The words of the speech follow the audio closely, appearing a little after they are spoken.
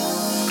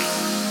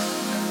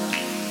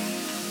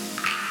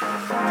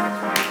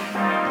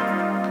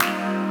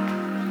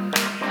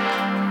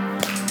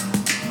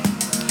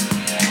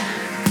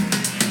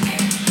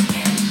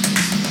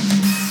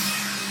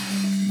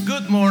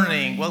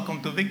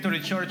Welcome to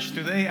Victory Church.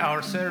 Today,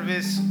 our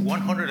service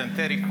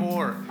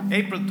 134,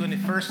 April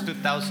 21st,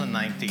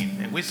 2019.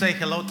 And we say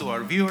hello to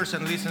our viewers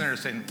and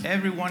listeners and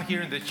everyone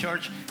here in the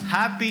church.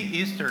 Happy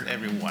Easter,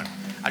 everyone.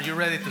 Are you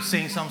ready to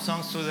sing some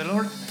songs to the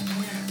Lord?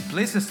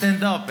 Please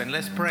stand up and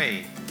let's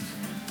pray.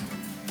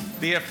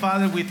 Dear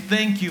Father, we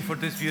thank you for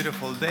this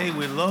beautiful day.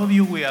 We love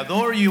you, we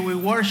adore you, we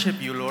worship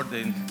you, Lord.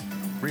 And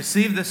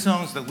receive the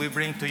songs that we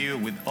bring to you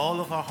with all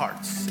of our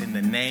hearts in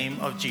the name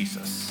of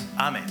Jesus.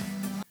 Amen.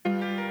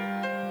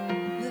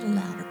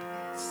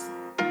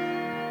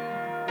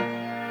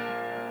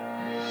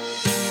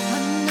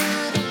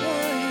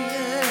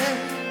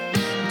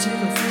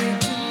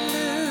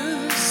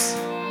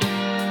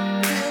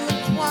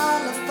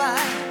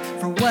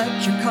 What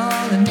you're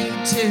calling me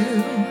to,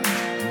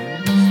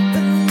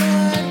 but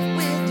Lord,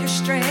 with your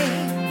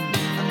strength,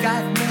 I've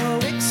got no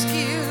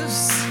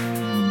excuse.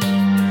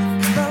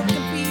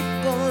 Broken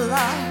people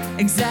are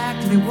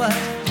exactly what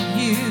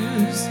you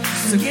use.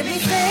 So give me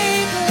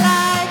faith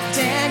like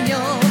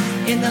Daniel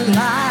in the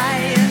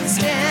lion's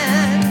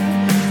den.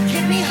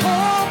 Give me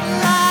hope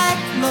like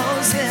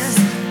Moses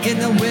in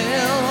the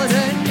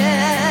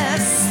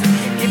wilderness.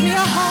 Give me a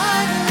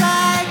heart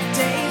like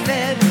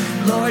David,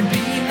 Lord,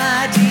 be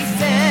my defense.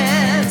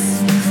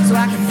 So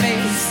I can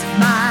face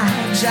my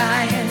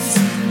giants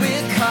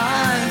with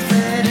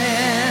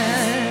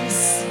confidence.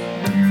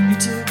 You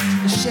took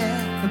the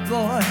shepherd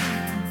boy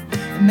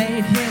and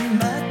made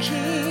him a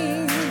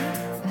king.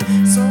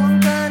 So I'm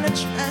gonna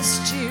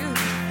trust you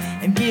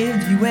and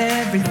give you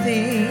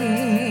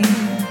everything.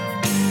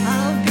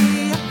 I'll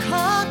be a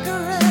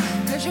conqueror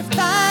 'cause you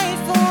fight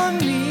for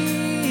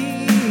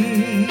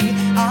me.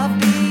 I'll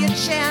be a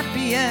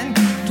champion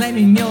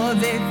claiming your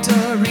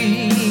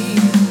victory.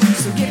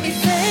 So give me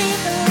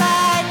faith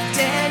like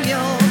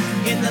Daniel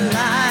in the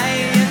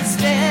lion's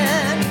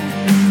den.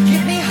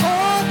 Give me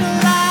hope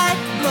like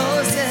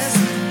Moses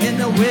in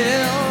the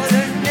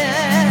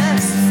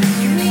wilderness.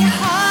 Give me a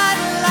heart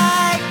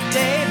like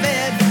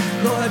David,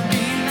 Lord,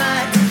 be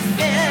my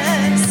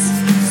defense.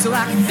 So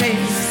I can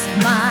face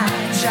my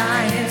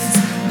giants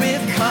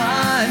with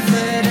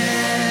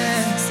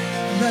confidence.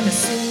 I'm gonna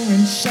sing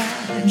and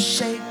shout and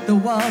shake the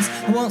walls.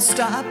 I won't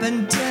stop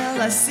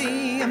until I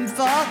see him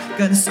fall.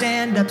 Gonna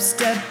stand up,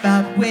 step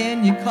out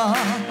when you call.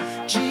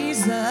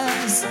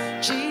 Jesus,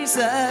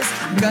 Jesus.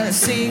 I'm gonna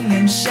sing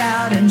and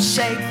shout and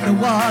shake the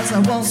walls. I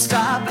won't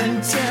stop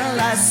until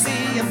I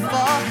see him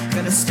fall.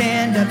 Gonna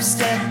stand up,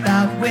 step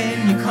out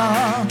when you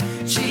call.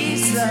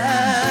 Jesus.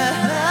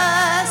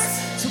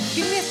 So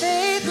give me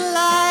faith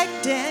like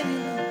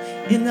Daniel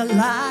in the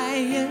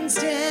lion's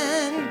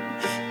den.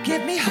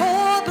 Give me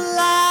hope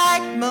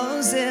like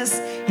Moses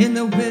in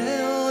the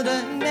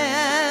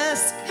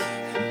wilderness.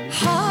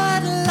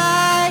 Heart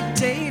like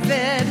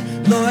David,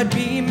 Lord,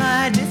 be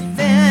my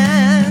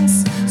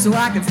defense. So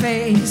I can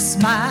face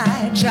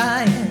my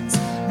giants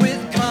with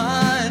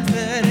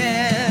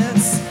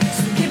confidence.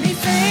 So give me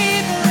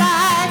faith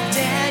like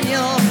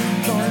Daniel,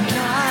 Lord,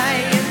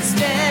 lion's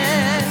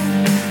den.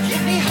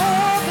 Give me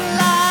hope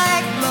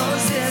like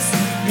Moses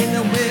in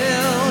the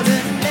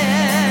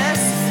wilderness.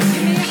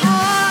 Give me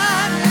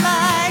heart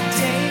like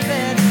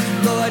David,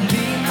 Lord,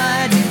 be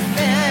my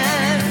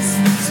defense.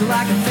 So I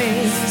can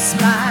face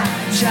my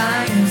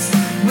giants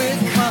with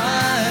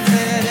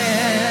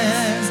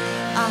confidence.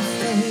 I'll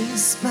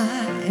face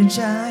my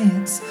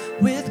giants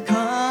with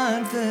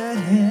confidence.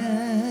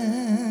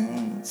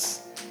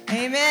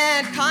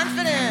 Amen.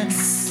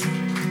 Confidence.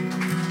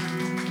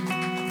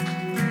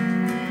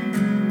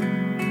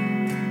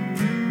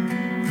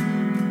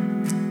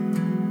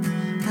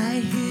 I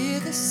hear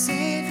the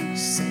Savior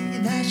say,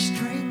 thy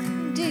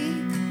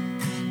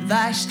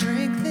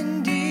strength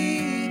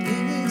indeed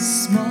is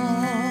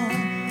small.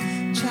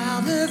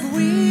 Child of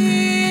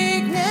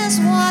weakness,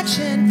 watch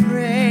and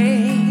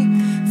pray.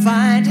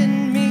 Find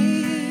in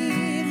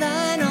me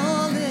thine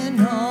all in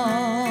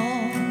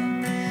all.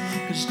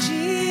 'Cause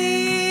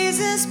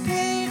Jesus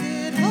paid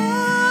it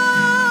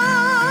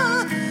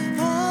all.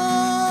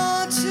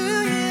 All to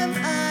him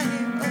I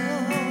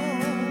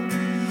owe.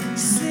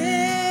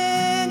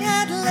 Sin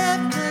had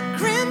left a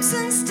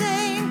crimson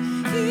stain.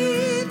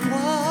 He'd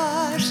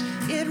wash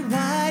it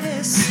white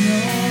as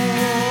snow.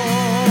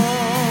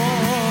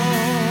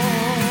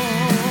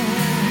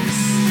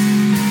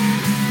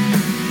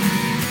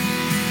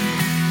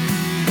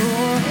 Oh,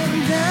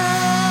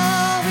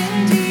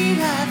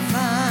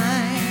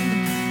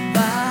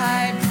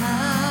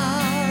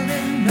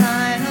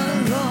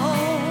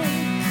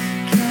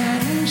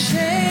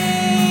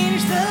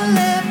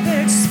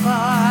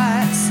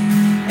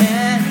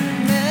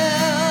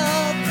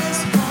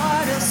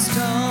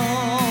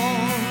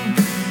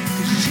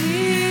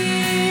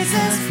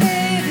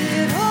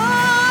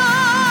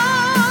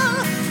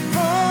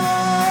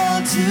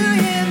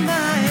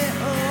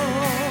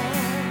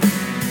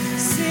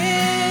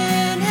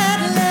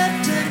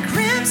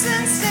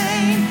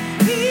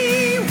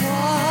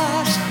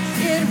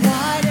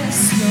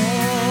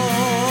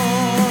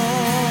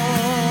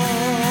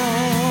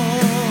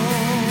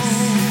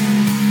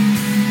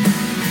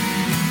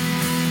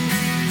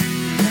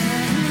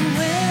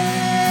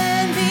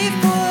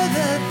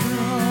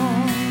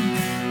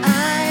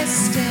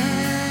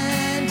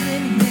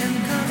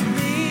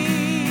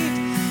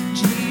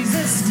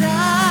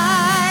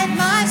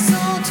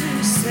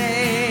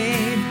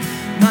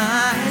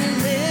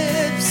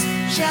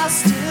 shall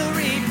still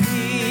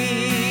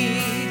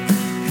repeat,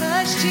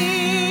 'cause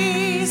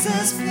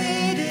Jesus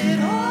paid it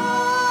all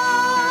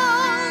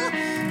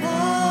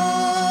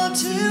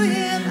to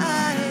him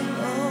I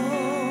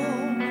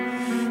owe.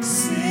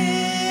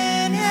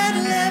 Sin had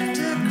left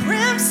a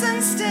crimson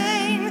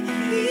stain,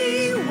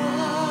 he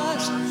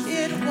washed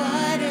it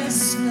white as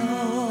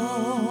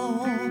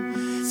snow.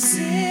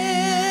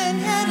 Sin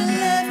had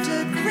left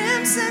a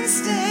crimson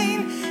stain,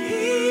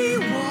 he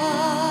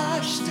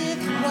washed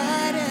it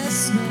white as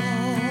snow.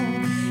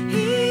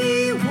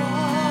 He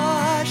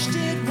washed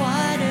it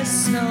white as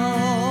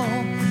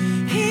snow.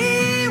 He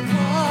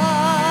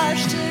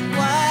washed it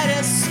white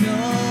as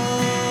snow.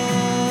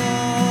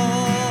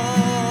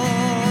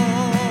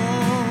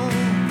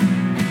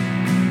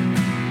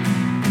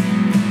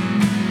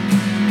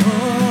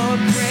 Oh,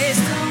 praise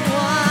the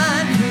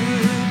one who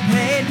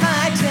paid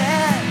my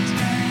debt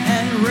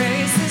and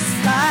raised his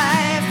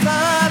life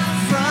up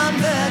from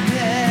the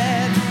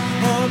dead.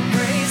 Oh,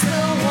 praise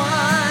the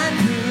one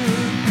who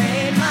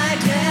paid my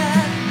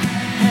debt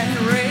and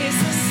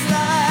raised his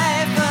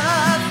life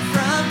up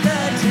from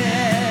the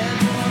dead.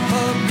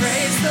 Oh,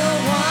 praise the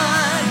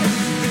one who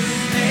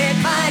paid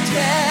my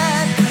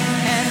debt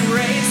and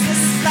raised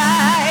his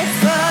life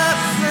up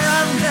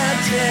from the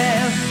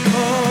dead.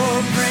 Oh,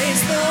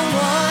 praise the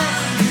one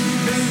who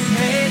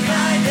paid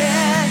my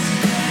debt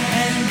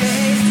and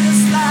gave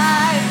his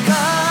life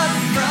up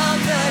from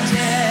the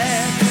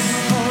dead.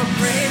 Oh,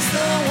 praise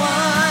the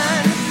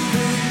one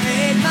who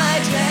paid my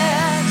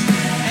debt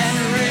and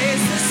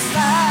raised his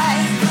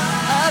life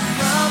up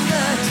from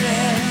the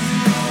dead.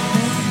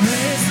 Oh,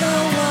 praise the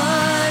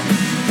one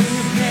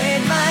who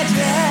paid my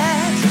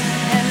debt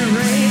and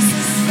raised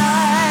his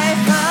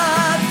life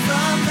up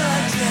from the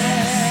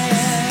dead.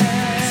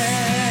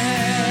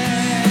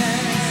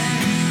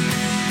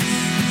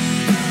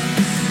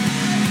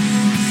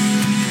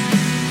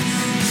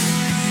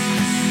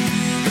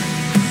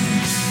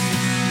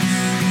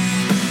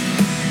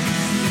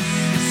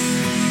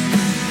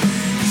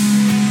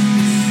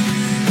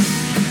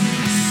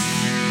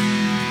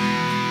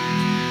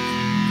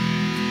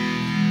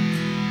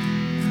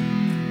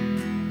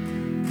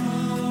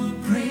 Oh,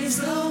 praise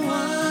the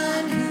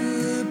one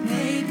who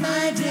paid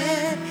my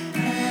debt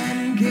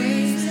and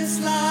gave his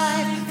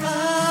life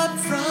up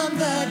from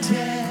the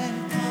dead.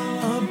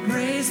 Oh,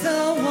 praise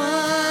the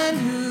one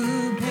who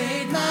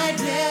paid my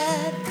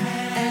debt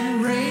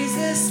and raised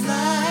his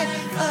life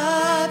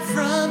up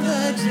from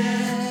the dead.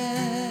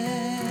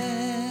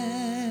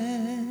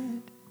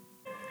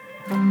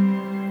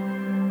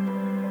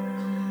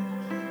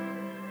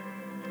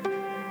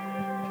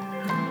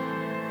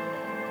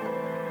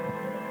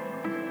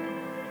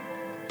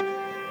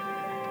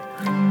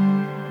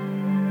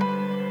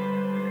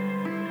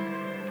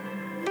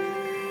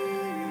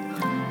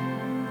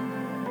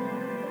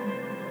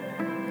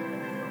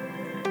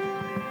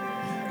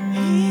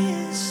 He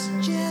is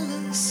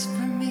jealous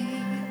for me,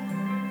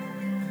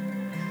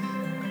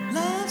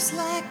 loves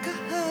like a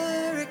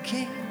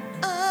hurricane.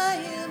 I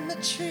am a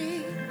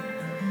tree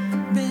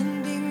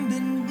bending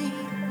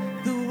beneath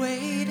the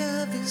weight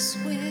of his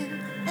wind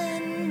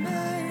and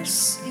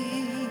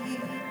mercy.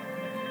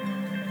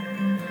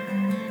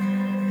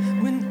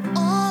 When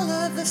all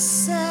of a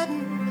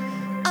sudden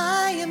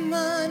I am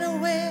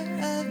unaware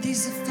of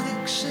these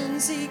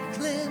afflictions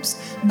eclipsed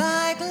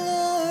by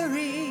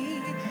glory,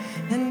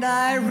 and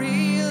I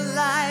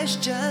realize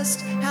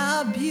just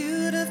how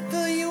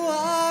beautiful you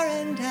are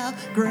and how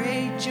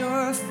great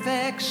your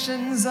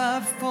affections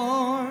are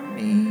for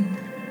me.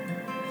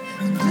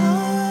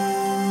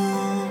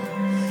 Oh,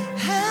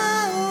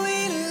 how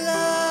he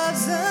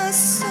loves us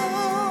so.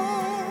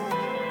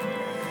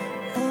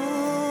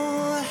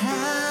 Oh,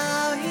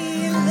 how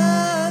he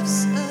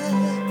loves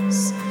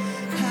us.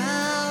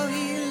 How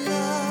he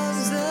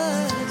loves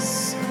us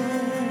so.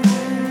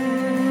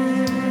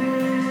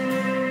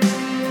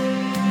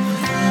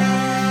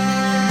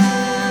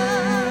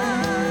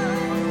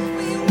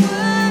 We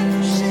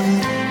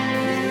worship you.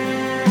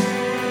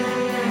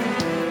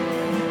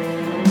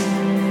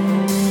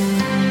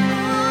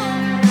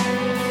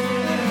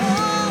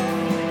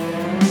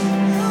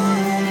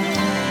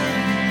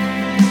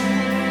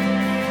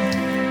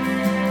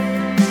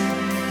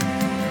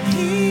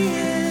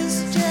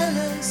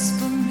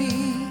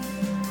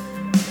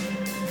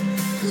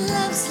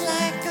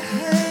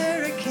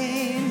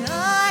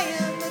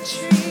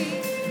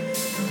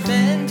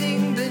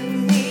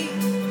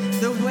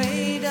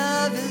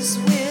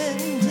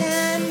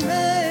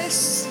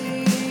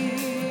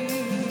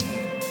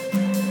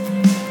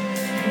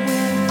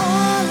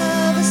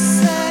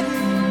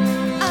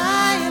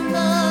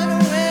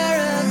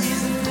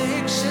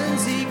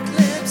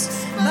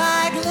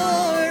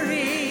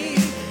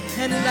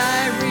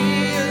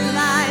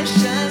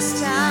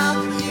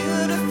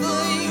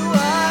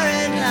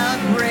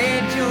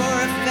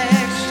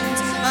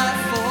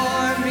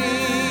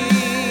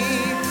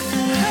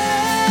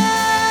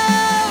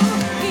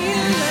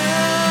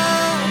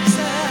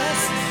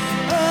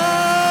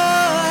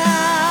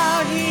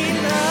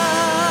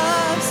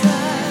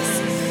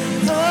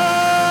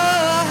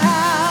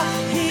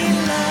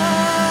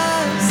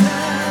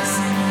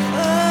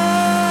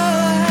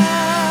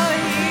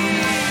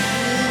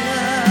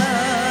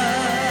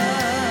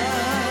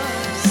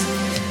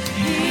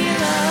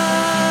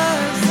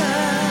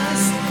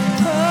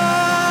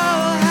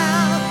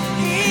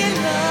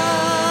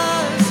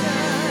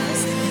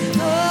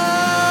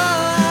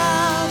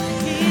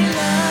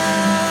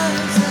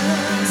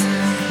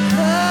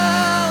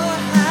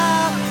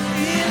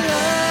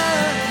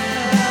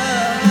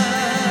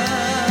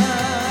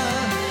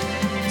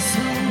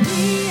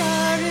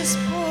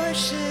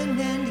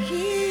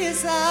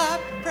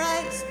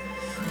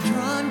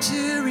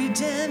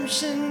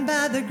 redemption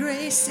by the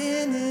grace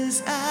in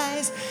his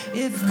eyes.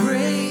 If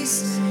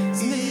grace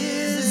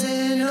is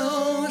an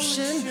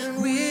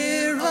ocean,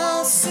 we're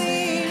all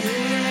sinking.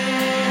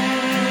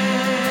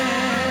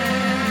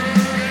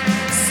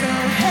 So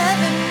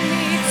heaven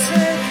meets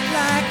earth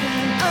like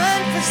an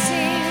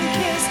unforeseen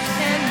kiss,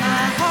 and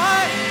my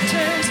heart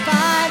turns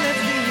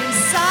violently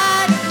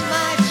inside of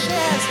my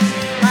chest.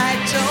 I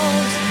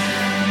don't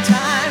have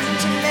time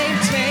to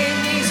maintain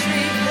these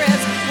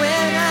regrets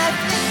when I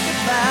think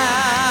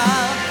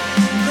about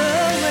the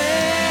way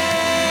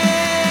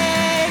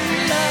he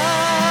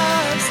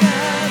loves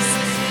us.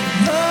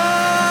 Oh,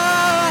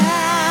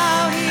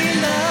 how he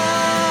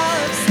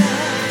loves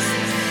us.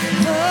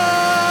 Oh,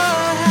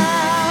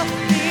 how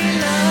he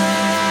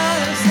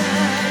loves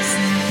us.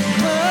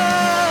 Oh,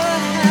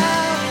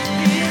 how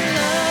he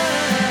loves.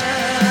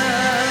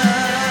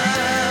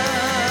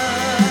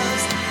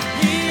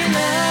 He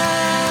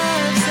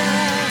loves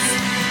us.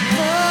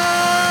 Oh,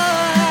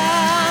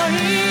 how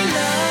he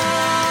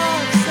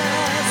loves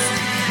us.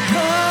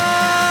 Oh,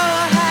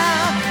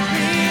 how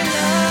he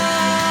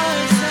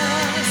loves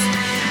us.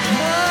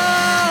 Oh,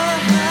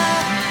 how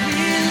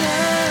he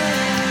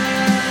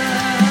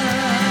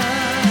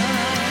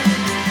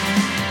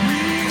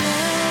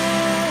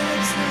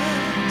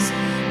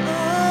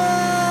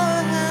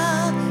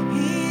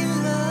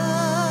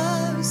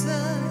loves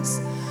us.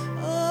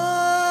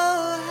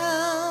 Oh,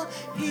 how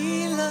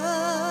he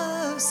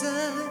loves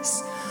us.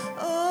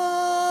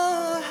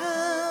 Oh,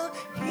 how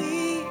he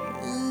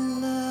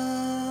loves.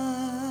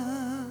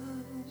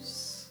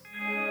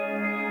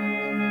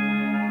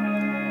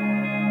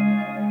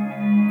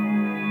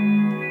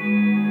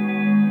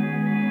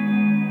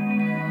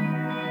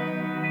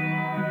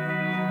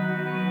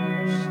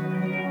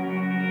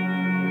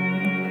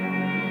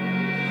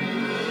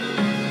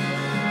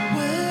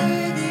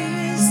 Worthy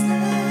is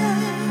the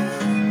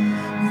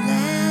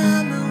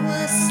Lamb who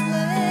was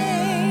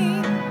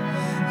slain.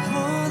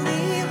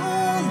 Holy,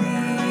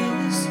 holy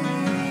is he.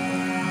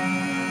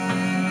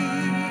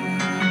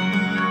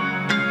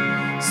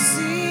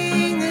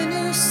 Sing a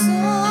new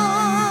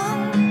song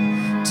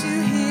to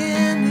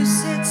him who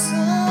sits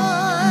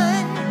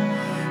on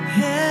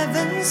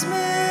heaven's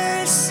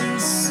mercy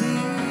seat.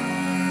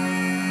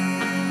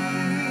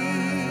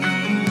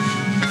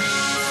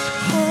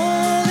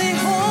 Holy,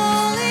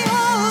 holy,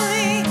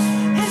 holy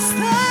is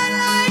the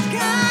Lord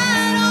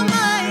God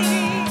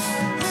Almighty,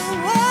 who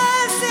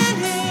was and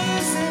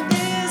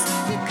is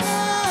to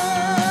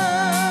come.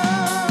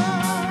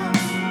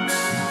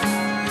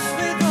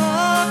 With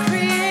all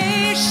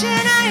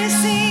creation I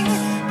sing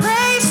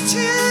praise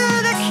to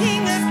the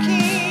King of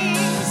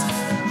Kings.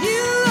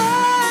 You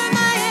are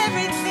my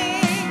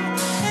everything,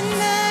 and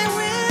I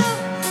will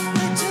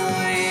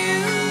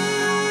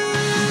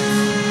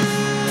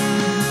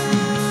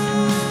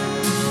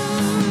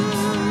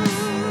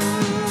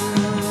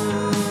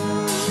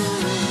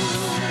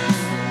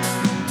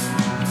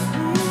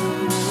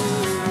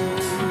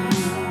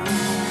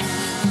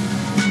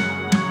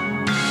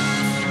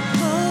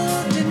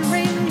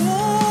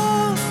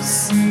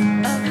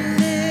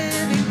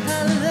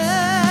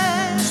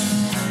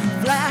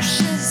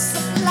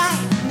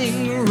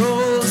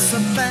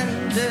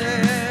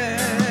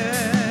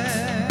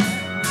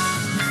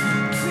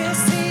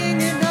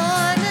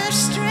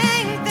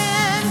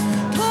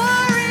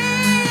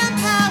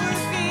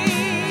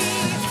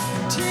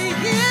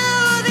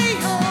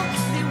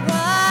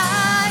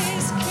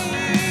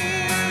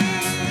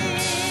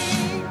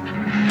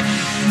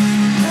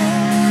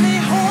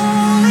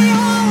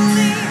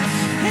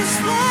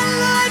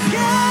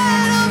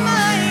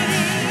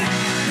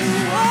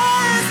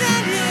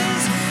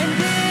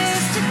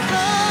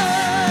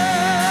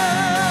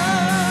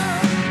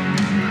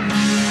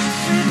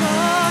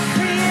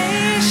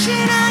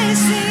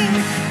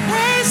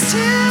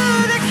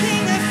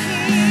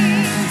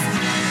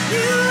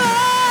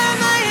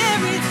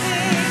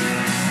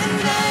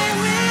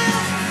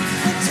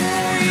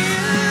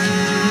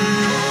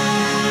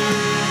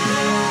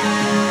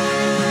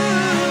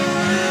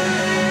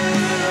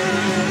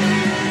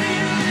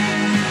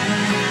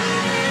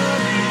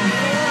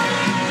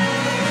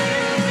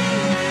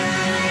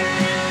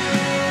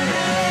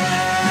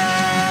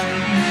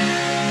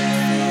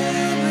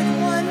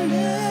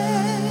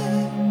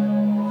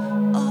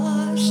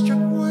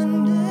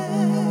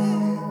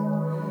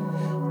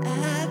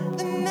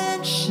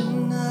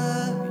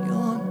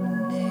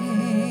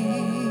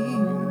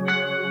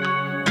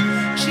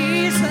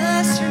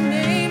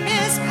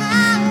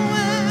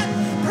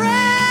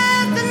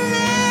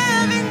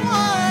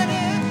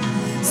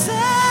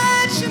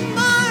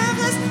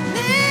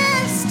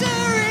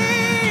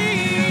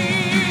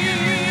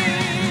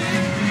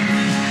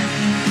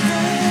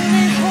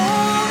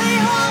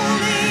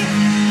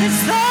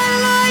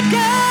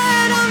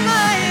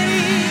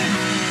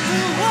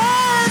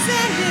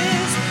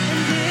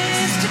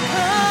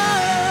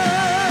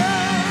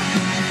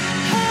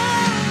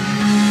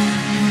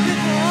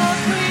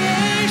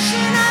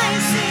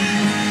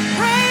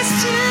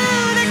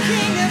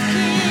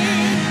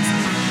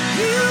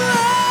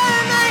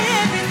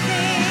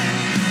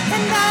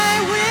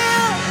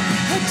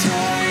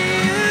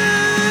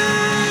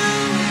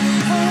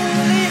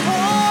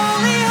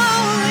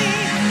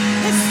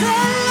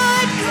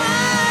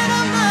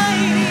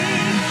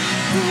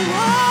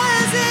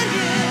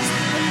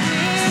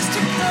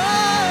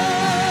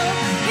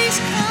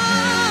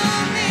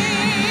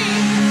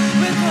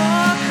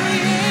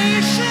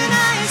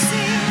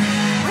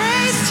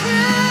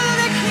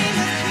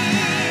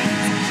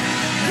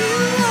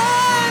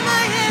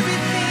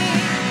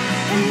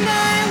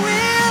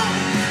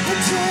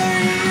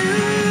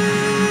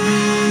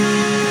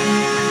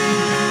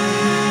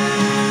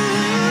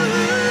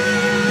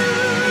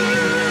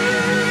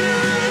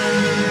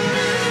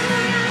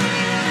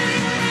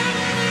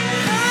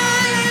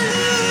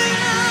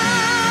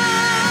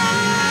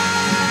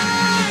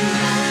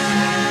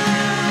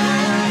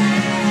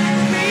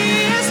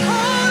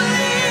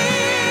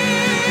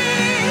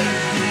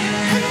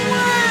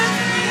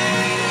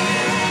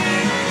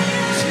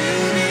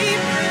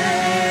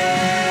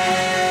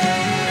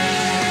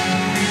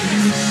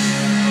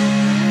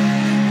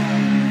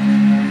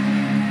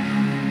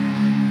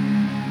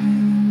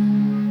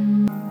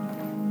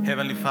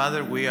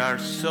Father, we are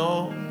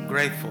so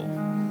grateful.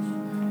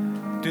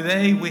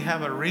 Today we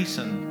have a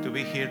reason to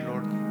be here,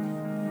 Lord,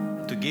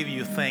 to give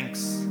you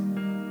thanks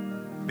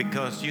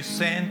because you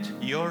sent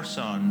your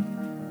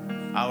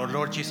Son, our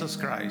Lord Jesus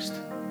Christ,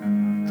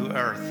 to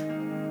earth,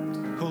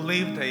 who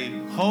lived a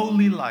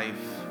holy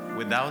life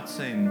without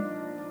sin.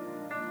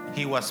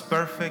 He was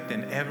perfect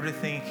in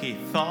everything he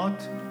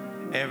thought,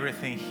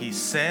 everything he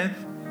said,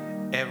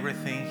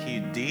 everything he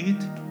did.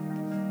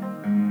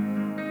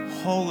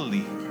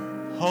 Holy,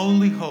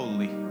 holy,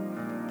 holy.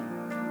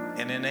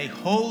 And in a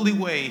holy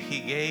way,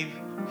 he gave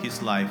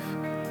his life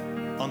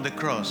on the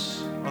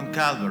cross, on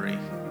Calvary,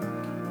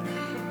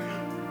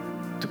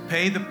 to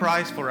pay the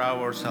price for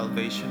our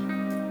salvation.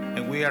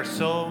 And we are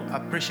so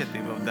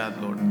appreciative of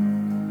that, Lord.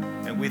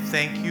 And we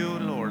thank you,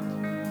 Lord,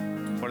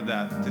 for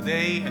that.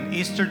 Today, an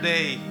Easter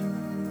day,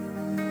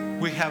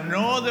 we have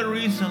no other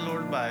reason,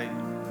 Lord,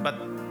 but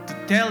to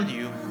tell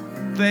you,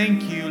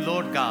 thank you,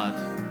 Lord God.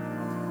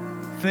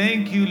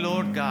 Thank you,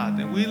 Lord God.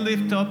 And we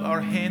lift up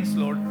our hands,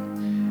 Lord,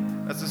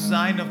 as a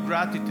sign of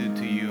gratitude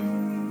to you.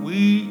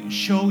 We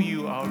show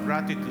you our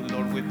gratitude,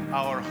 Lord, with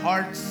our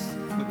hearts,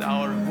 with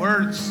our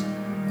words,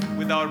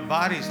 with our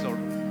bodies, Lord.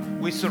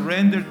 We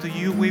surrender to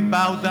you. We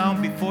bow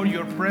down before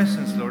your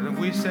presence, Lord, and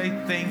we say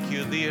thank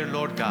you, dear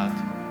Lord God.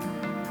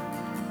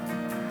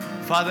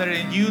 Father,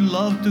 and you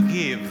love to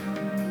give.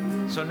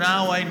 So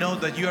now I know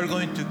that you are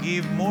going to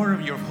give more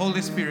of your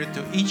Holy Spirit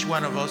to each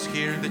one of us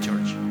here in the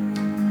church.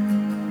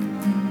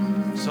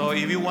 So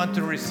if you want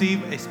to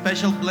receive a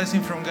special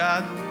blessing from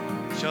God,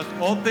 just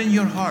open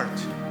your heart.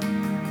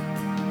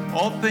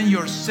 Open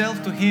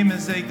yourself to Him and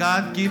say,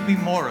 God, give me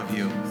more of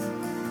you.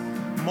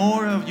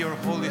 More of your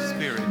Holy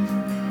Spirit.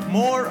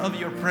 More of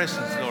your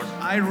presence, Lord.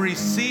 I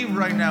receive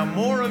right now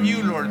more of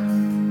you, Lord.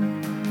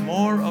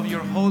 More of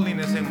your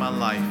holiness in my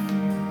life.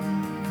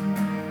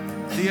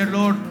 Dear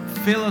Lord,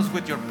 fill us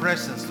with your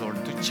presence,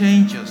 Lord, to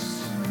change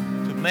us,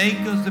 to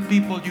make us the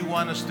people you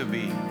want us to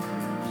be.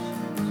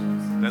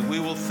 That we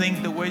will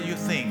think the way you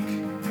think,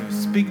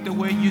 speak the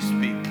way you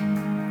speak,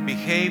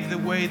 behave the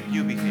way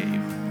you behave.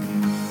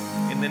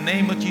 In the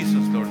name of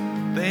Jesus, Lord,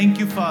 thank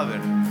you, Father,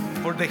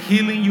 for the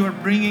healing you are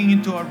bringing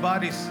into our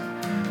bodies.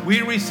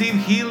 We receive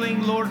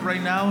healing, Lord,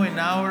 right now in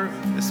our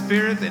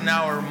spirit, in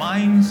our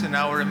minds, in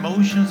our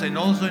emotions, and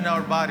also in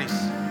our bodies.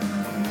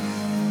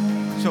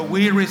 So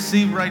we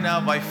receive right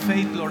now by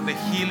faith, Lord, the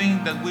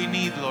healing that we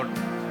need, Lord,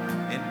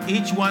 in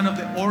each one of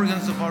the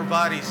organs of our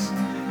bodies,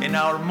 in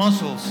our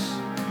muscles,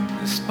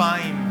 the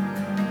spine,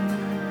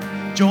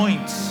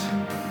 joints,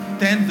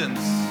 tendons,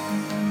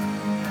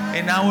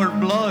 in our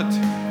blood,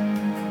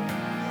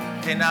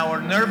 in our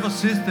nervous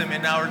system,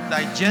 in our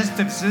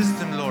digestive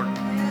system, Lord.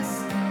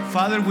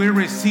 Father, we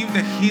receive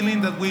the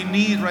healing that we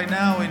need right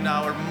now in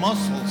our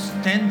muscles,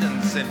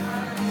 tendons, and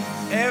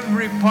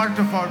every part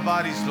of our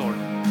bodies, Lord.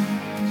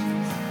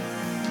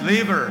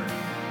 Liver,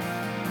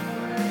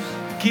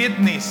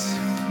 kidneys,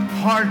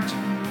 heart,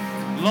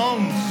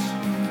 lungs,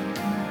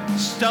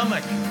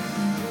 stomach,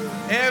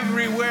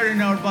 everywhere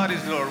in our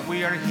bodies, Lord,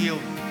 we are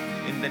healed.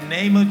 In the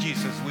name of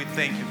Jesus, we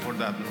thank you for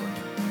that, Lord.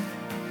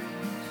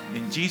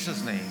 In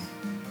Jesus' name,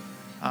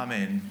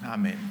 amen,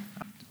 amen.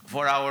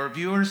 For our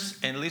viewers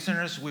and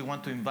listeners, we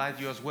want to invite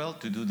you as well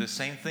to do the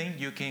same thing.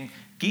 You can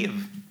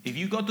give. If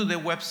you go to the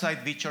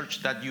website,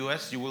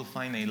 vchurch.us, you will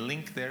find a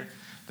link there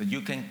that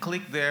you can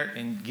click there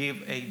and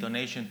give a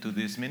donation to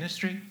this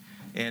ministry.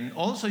 And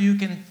also you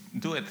can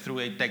do it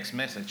through a text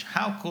message.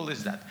 How cool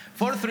is that?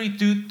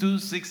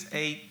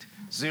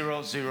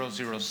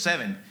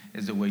 432-268-0007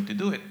 is the way to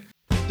do it.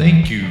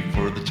 Thank you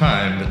for the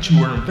time that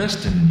you are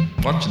investing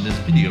watching this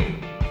video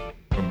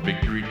from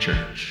Victory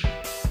Church.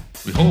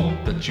 We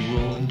hope that you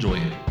will enjoy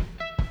it.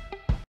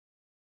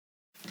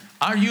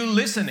 Are you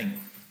listening?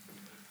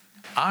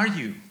 Are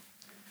you?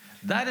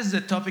 That is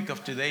the topic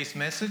of today's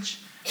message.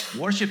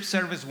 Worship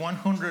Service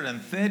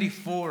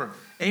 134,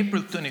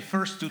 April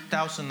 21st,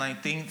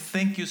 2019.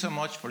 Thank you so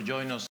much for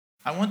joining us.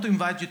 I want to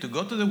invite you to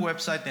go to the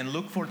website and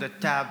look for the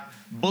tab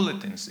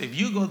Bulletins. If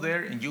you go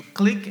there and you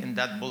click in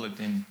that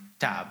bulletin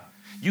tab,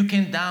 you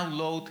can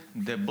download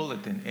the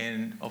bulletin.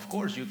 And of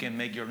course, you can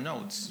make your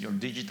notes, your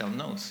digital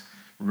notes.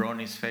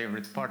 Ronnie's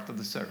favorite part of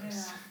the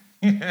service.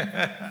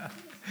 Yeah.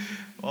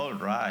 All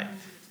right.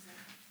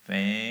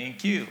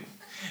 Thank you.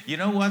 You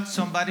know what?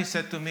 Somebody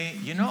said to me,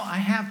 I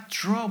have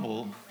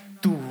trouble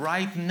to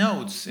write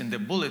notes in the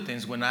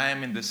bulletins when I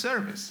am in the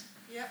service.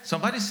 Yeah.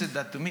 Somebody said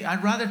that to me.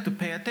 I'd rather to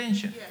pay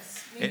attention.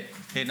 Yes,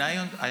 and I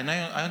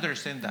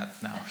understand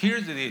that. Now,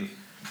 here's the deal.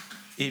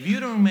 If you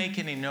don't make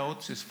any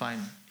notes, it's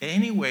fine.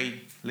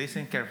 Anyway,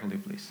 listen carefully,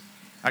 please.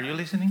 Are you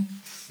listening?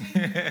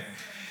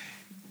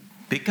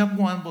 Pick up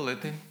one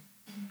bulletin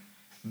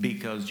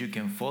because you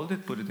can fold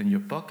it, put it in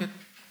your pocket.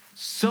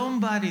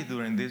 Somebody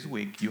during this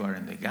week, you are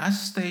in the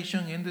gas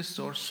station, in the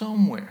store,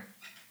 somewhere.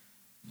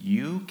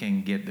 You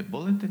can get the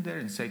bulletin there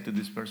and say to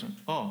this person,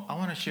 I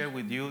want to share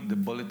with you the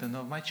bulletin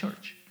of my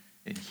church.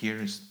 And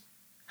here is,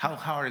 how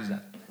hard is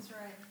that? That's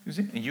right. You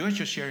see? And you are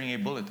just sharing a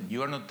bulletin.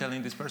 You are not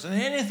telling this person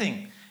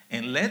anything.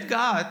 And let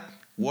God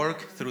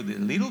work through the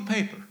little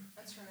paper.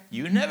 That's right.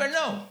 You never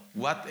know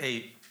what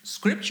a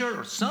scripture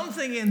or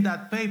something in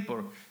that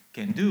paper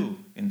can do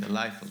in the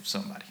life of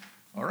somebody.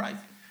 All right?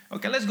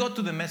 Okay, let's go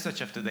to the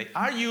message of today.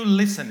 Are you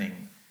listening?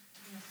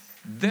 Yes.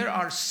 There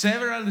are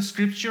several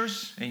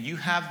scriptures, and you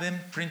have them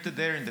printed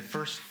there in the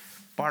first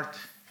part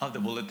of the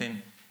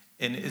bulletin.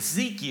 In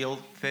Ezekiel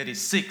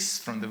 36,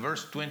 from the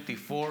verse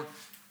 24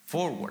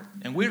 forward.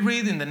 And we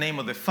read in the name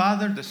of the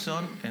Father, the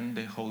Son, and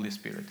the Holy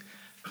Spirit.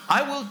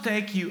 I will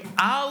take you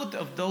out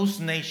of those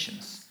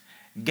nations,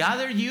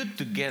 gather you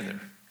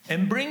together,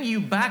 and bring you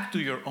back to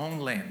your own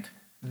land.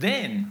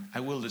 Then I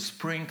will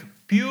sprinkle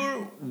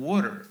pure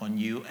water on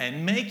you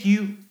and make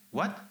you,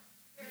 what?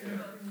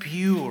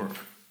 Pure.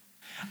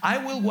 I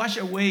will wash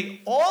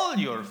away all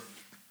your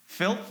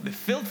filth, the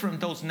filth from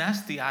those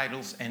nasty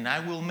idols, and I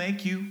will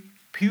make you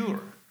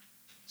pure,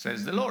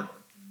 says the Lord.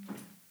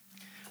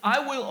 I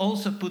will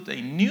also put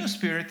a new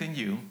spirit in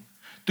you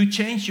to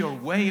change your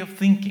way of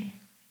thinking.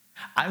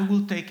 I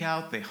will take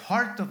out the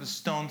heart of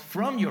stone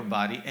from your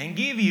body and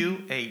give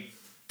you a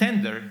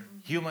tender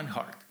human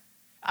heart.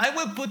 I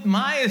will put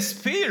my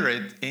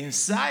spirit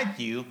inside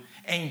you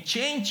and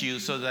change you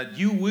so that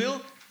you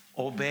will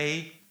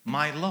obey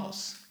my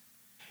laws.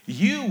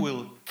 You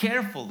will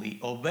carefully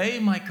obey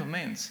my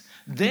commands.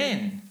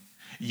 Then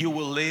you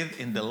will live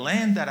in the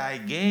land that I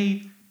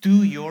gave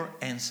to your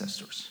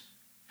ancestors.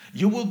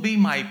 You will be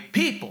my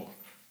people,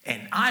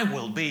 and I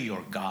will be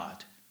your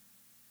God.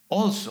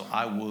 Also,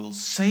 I will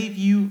save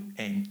you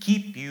and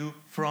keep you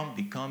from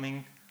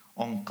becoming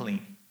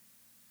unclean.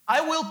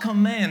 I will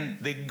command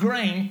the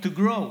grain to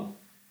grow.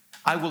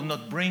 I will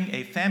not bring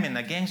a famine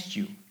against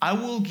you. I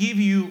will give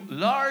you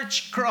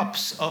large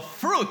crops of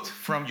fruit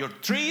from your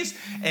trees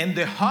and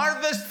the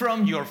harvest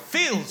from your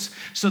fields,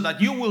 so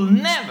that you will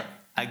never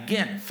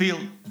again feel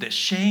the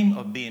shame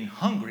of being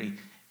hungry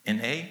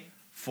in a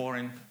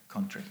foreign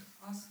country.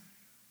 Awesome.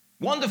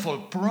 Wonderful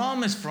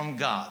promise from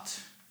God.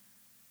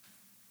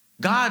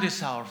 God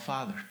is our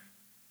Father.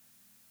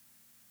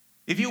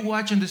 If you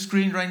watch on the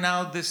screen right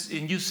now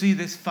and you see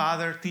this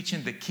father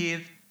teaching the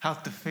kid how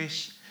to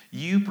fish,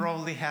 you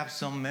probably have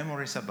some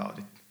memories about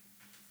it.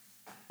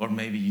 Or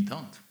maybe you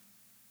don't.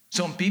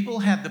 Some people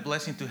had the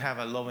blessing to have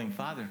a loving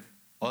father.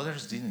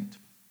 Others didn't.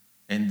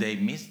 And they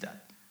missed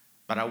that.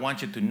 But I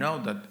want you to know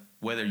that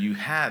whether you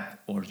had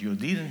or you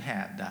didn't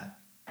have that,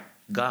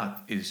 God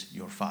is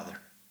your Father.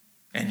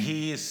 And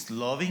He is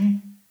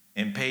loving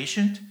and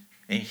patient,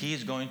 and He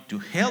is going to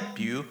help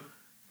you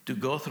to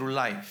go through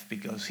life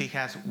because He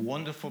has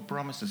wonderful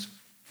promises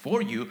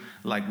for you,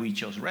 like we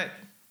just read.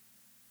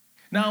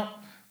 Now,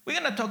 we're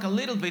going to talk a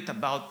little bit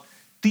about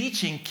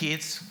teaching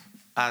kids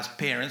as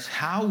parents,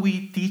 how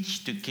we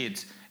teach to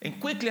kids. And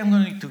quickly, I'm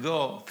going to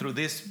go through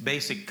these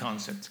basic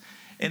concepts.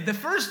 And the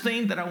first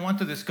thing that I want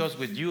to discuss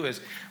with you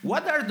is,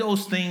 what are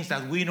those things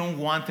that we don't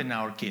want in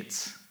our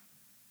kids?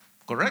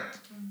 Correct?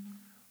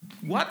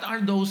 What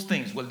are those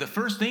things? Well, the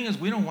first thing is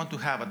we don't want to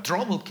have a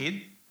trouble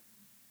kid.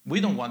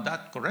 We don't want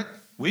that, correct?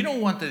 We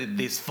don't want a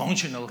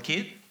dysfunctional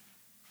kid.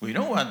 We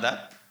don't want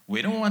that.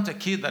 We don't want a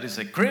kid that is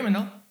a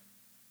criminal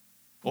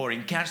or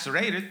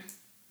incarcerated,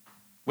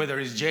 whether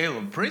it's jail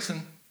or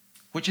prison.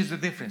 Which is the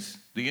difference?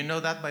 Do you know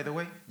that, by the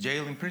way?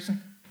 Jail and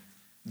prison?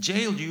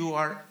 Jail, you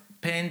are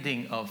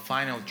pending a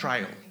final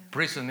trial.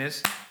 Prison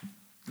is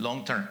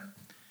long term.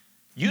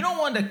 You don't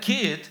want a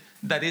kid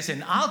that is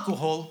an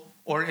alcohol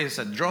or is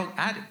a drug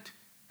addict.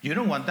 You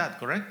don't want that,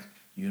 correct?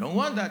 You don't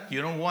want that.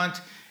 You don't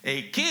want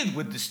a kid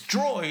with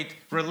destroyed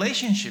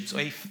relationships,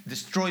 a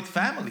destroyed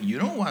family. You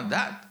don't want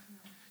that.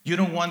 You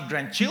don't want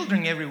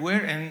grandchildren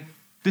everywhere and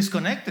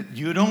disconnected.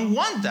 You don't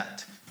want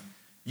that.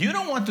 You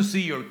don't want to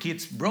see your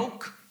kids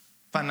broke,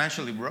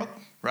 financially broke,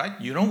 right?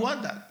 You don't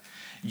want that.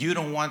 You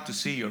don't want to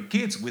see your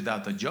kids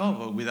without a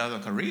job or without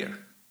a career.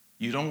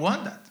 You don't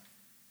want that.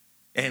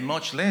 And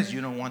much less, you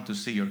don't want to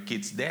see your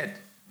kids dead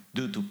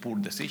due to poor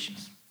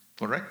decisions,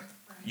 correct?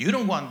 You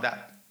don't want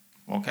that,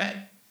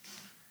 okay?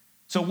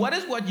 So what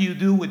is what you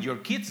do with your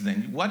kids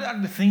then? What are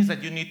the things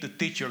that you need to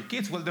teach your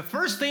kids? Well, the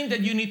first thing that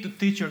you need to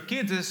teach your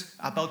kids is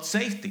about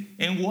safety.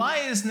 And why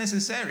is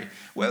necessary?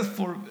 Well,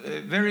 for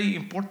very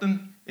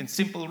important and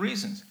simple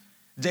reasons.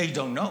 They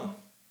don't know.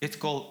 It's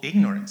called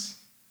ignorance.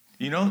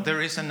 You know,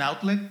 there is an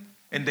outlet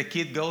and the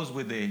kid goes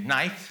with a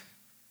knife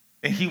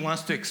and he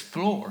wants to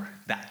explore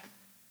that.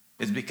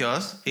 It's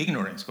because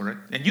ignorance,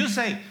 correct? And you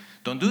say,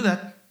 don't do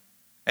that.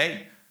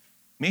 Hey,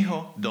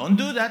 mijo, don't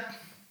do that.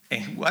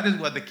 And what is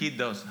what the kid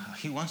does?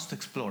 He wants to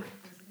explore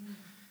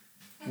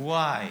it.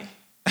 Why?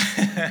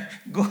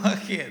 Go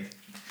ahead.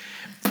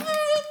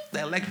 The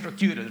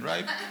electrocuted,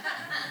 right?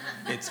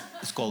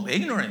 It's called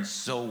ignorance.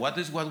 So what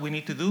is what we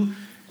need to do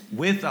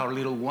with our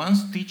little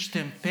ones? Teach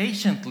them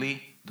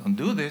patiently. Don't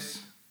do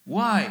this.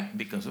 Why?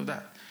 Because of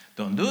that.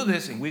 Don't do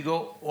this. And we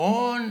go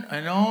on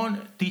and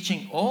on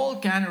teaching all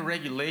kind of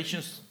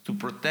regulations to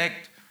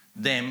protect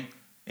them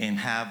and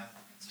have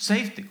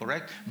safety,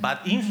 correct? Bad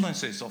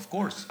influences, of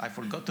course. I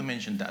forgot to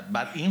mention that.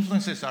 Bad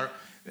influences are,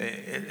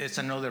 it's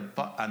another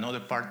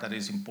part that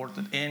is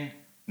important. And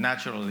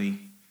naturally,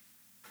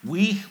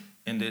 we,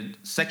 in the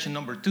section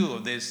number 2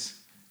 of this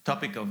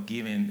topic of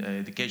giving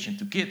education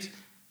to kids.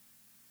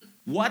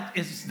 What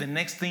is the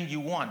next thing you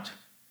want?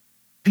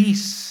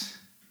 Peace.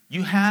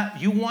 You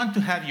want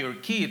to have your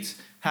kids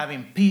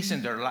having peace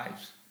in their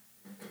lives.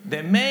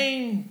 The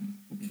main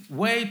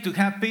way to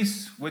have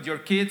peace with your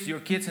kids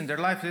in their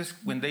lives, is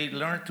when they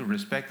learn to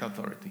respect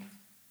authority.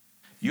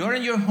 You're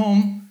in your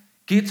home,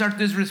 kids are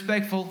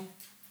disrespectful,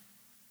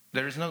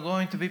 there is not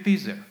going to be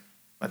peace there.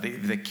 But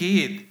if the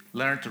kid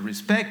learns to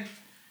respect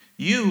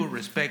you,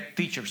 respect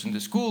teachers in the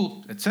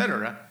school,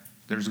 etc.,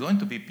 there's going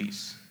to be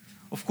peace.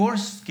 Of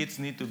course, kids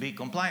need to be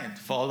compliant,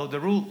 follow the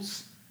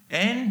rules.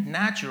 And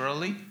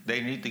naturally,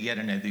 they need to get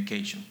an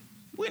education.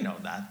 We know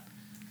that.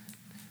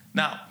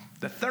 Now,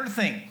 the third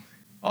thing,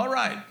 all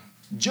right,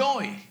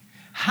 joy.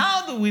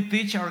 How do we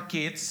teach our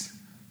kids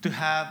to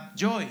have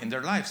joy in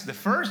their lives? The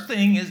first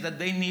thing is that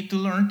they need to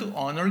learn to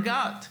honor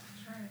God.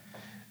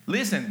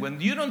 Listen,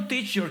 when you don't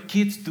teach your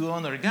kids to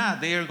honor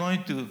God, they are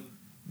going to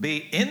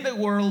be in the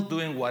world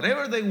doing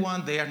whatever they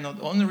want. They are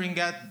not honoring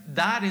God.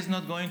 That is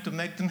not going to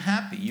make them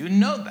happy. You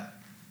know that.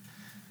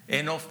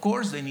 And of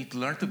course, they need to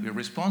learn to be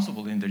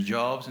responsible in their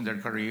jobs, in their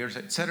careers,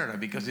 etc.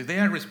 Because if they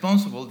are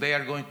responsible, they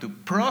are going to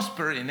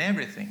prosper in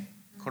everything.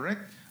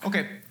 Correct?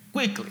 Okay,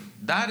 quickly.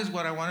 That is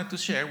what I wanted to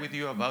share with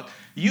you about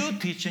you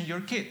teaching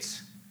your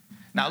kids.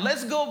 Now,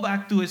 let's go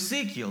back to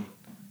Ezekiel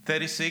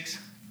 36,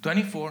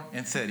 24,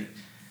 and 30.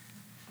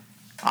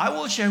 I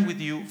will share with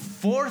you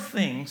 4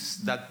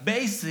 things that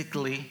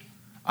basically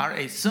are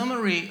a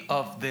summary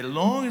of the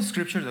long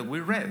scripture that we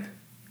read.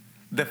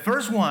 The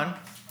first one,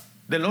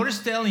 the Lord is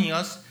telling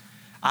us,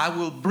 I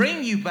will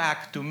bring you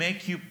back to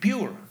make you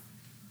pure.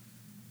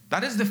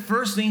 That is the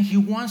first thing He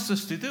wants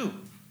us to do.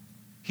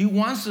 He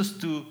wants us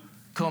to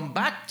come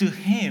back to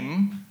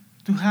Him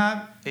to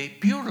have a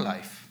pure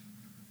life,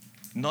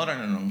 not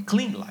an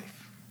unclean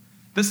life.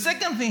 The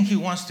second thing He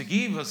wants to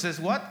give us is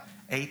what?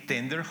 A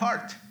tender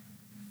heart.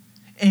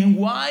 And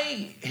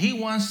why He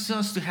wants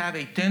us to have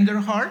a tender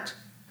heart?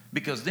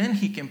 Because then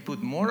He can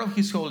put more of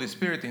His Holy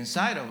Spirit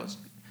inside of us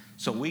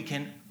so we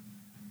can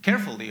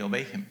carefully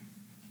obey Him.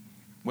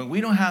 When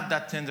we don't have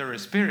that tender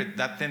spirit,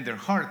 that tender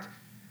heart,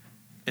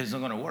 it's not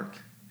going to work.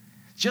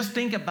 Just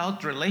think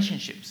about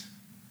relationships.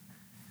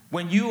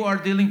 When you are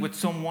dealing with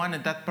someone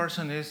and that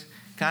person is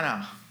kind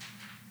of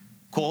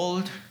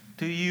cold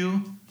to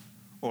you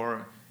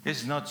or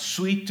is not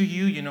sweet to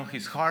you, you know,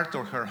 his heart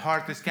or her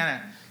heart is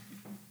kind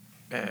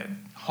of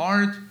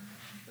hard,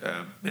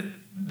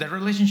 the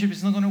relationship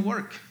is not going to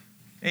work.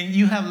 And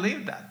you have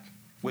lived that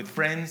with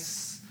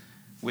friends,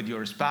 with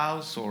your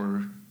spouse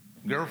or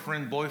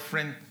girlfriend,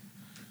 boyfriend,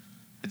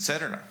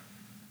 etc.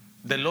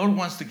 The Lord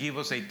wants to give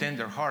us a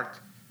tender heart.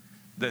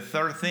 The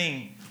third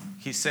thing,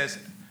 He says,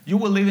 you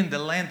will live in the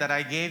land that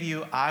I gave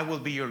you. I will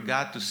be your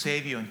God to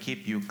save you and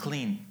keep you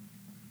clean.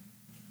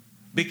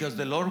 Because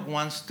the Lord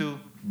wants to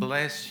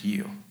bless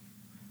you.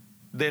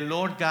 The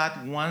Lord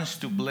God wants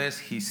to bless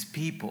His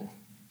people.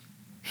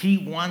 He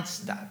wants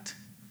that.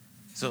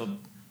 So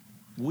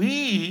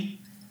we,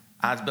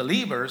 as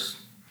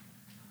believers,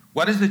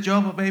 what is the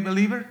job of a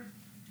believer?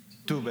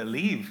 To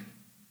believe.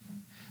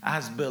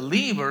 As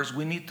believers,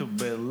 we need to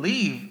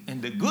believe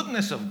in the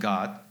goodness of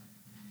God,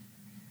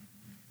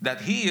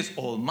 that He is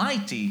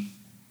almighty,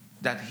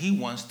 that He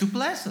wants to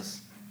bless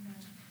us.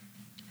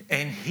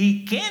 And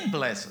He can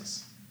bless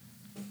us.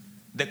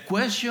 The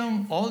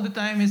question all the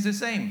time is the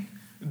same.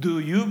 Do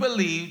you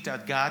believe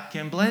that God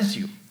can bless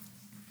you?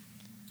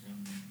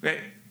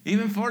 Okay.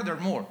 Even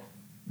furthermore,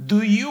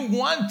 do you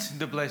want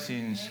the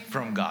blessings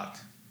from God?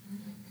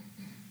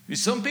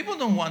 Some people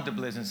don't want the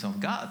blessings of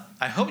God.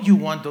 I hope you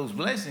want those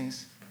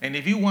blessings. And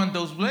if you want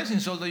those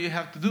blessings, all that you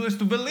have to do is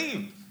to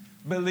believe.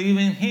 Believe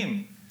in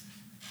Him.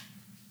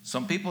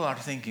 Some people are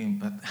thinking,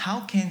 but how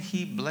can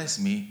He bless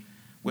me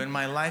when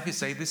my life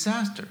is a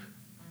disaster?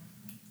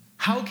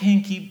 How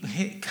can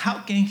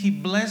He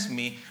bless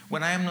me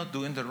when I am not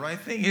doing the right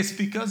thing? It's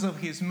because of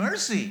His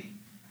mercy.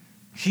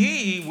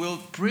 He will,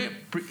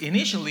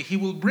 initially, He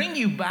will bring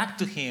you back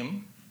to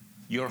Him.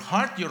 Your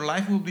heart, your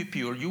life will be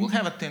pure. You will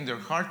have a tender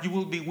heart. You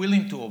will be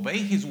willing to obey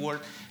His word.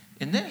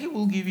 And then He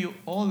will give you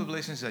all the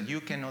blessings that you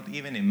cannot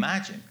even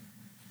imagine.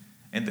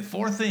 And the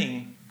fourth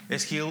thing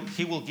is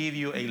He will give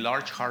you a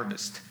large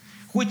harvest,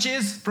 which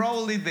is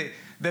probably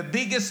the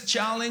biggest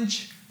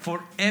challenge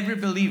for every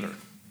believer.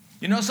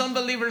 You know, some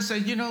believers say,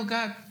 you know,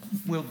 God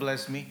will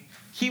bless me.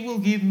 He will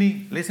give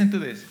me, listen to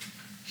this,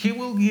 He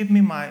will give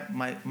me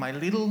my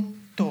little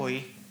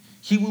toy.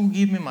 He will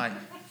give me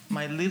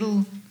my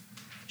little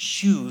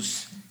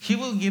shoes. He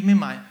will give me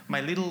my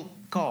little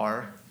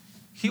car.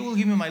 He will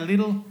give me my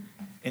little,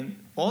 and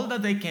all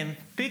that they can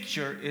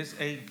picture is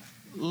a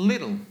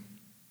little.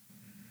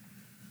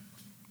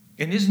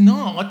 And it's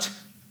not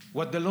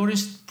what the Lord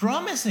is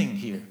promising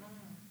here.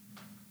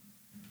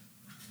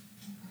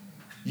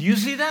 You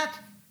see that?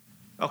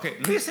 Okay,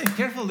 listen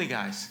carefully,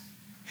 guys.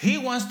 He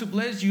wants to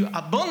bless you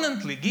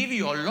abundantly, give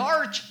you a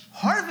large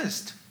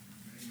harvest.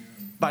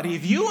 But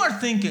if you are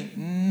thinking,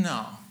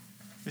 no,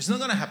 it's not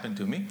going to happen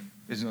to me,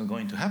 it's not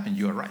going to happen,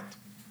 you are right.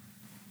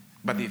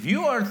 But if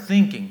you are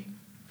thinking,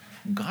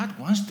 God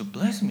wants to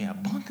bless me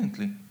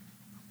abundantly.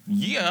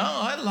 Yeah,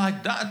 I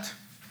like that.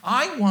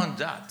 I want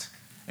that.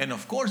 And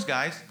of course,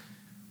 guys,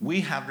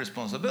 we have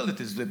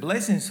responsibilities. The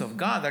blessings of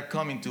God are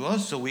coming to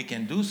us so we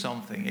can do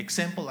something.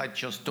 Example I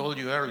just told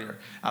you earlier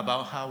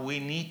about how we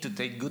need to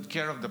take good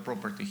care of the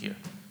property here.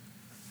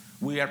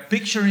 We are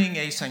picturing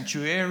a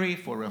sanctuary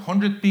for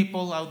 100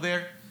 people out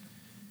there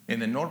in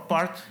the north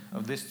part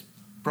of this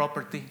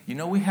property. You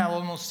know, we have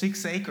almost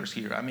 6 acres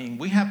here. I mean,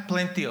 we have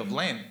plenty of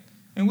land,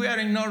 and we are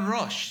in no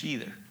rush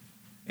either.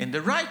 In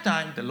the right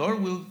time, the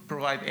Lord will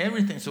provide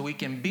everything so we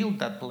can build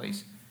that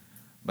place.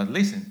 But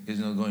listen, it's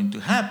not going to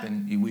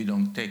happen if we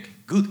don't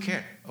take good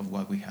care of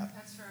what we have.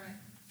 That's right.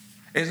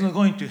 It's not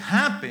going to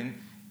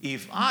happen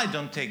if I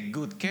don't take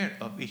good care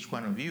of each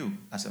one of you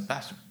as a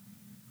pastor.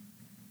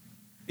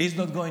 It's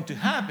not going to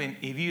happen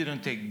if you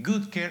don't take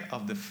good care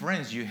of the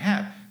friends you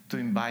have to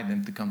invite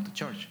them to come to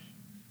church.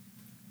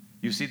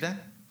 You see that?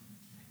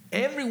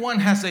 Everyone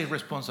has a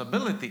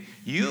responsibility.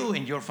 You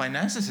and your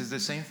finances is the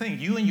same thing.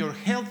 You and your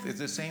health is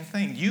the same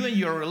thing. You and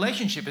your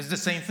relationship is the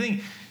same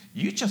thing.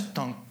 You just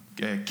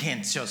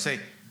can't just say,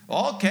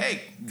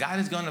 okay, God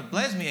is going to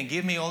bless me and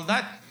give me all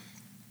that.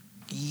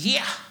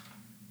 Yeah.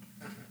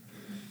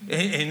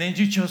 And then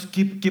you just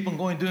keep on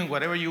going doing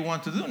whatever you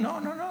want to do.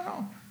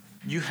 No.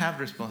 You have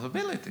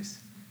responsibilities.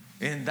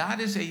 And that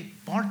is a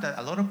part that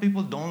a lot of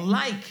people don't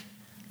like.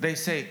 They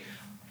say,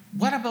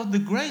 what about the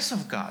grace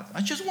of God?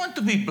 I just want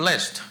to be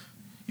blessed.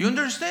 You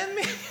understand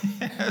me?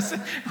 I say,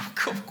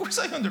 of course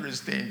I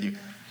understand you.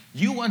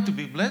 You want to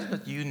be blessed,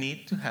 but you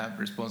need to have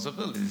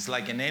responsibilities,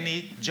 like in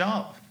any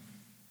job.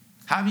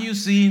 Have you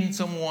seen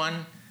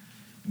someone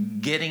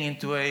getting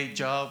into a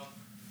job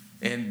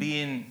and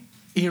being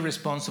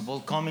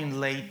irresponsible, coming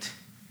late,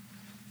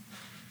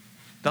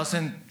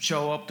 doesn't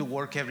show up to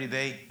work every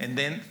day, and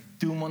then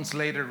 2 months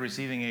later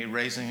receiving a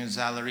raise in his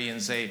salary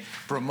and say,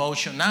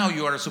 promotion, now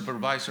you are a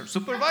supervisor.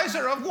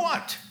 Supervisor of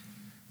what?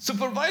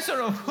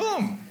 Supervisor of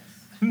whom?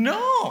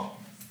 No.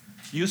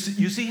 You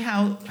see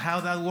how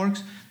that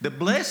works? The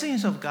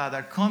blessings of God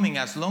are coming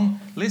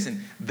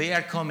listen, they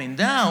are coming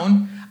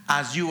down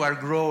as you are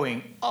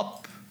growing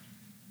up.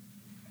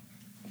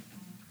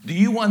 Do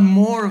you want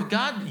more of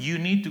God? You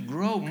need to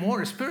grow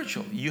more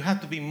spiritual. You have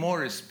to be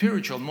more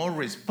spiritual, more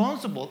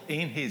responsible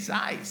in His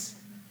eyes.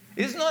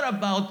 It's not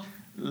about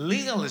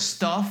legal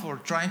stuff or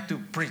trying to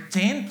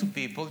pretend to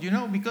people,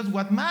 because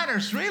what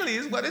matters really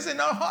is what is in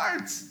our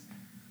hearts.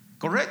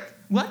 Correct?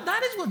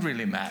 That is what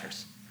really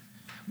matters.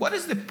 What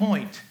is the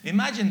point?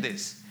 Imagine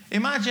this.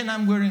 Imagine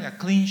I'm wearing a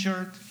clean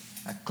shirt,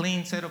 a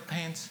clean set of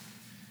pants,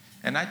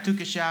 and I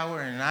took a shower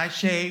and I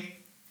shaved,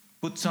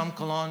 put some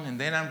cologne, and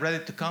then I'm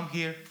ready to come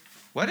here.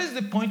 What is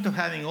the point of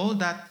having all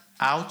that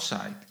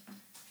outside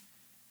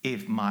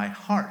if my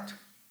heart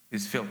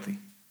is filthy?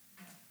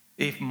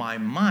 If my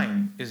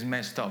mind is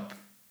messed up?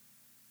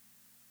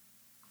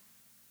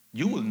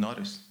 You will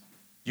notice.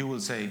 You will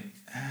say,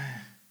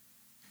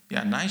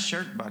 yeah, nice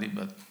shirt, buddy,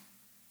 but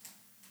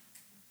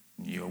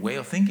your way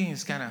of thinking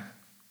is kind of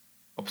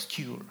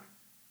obscure.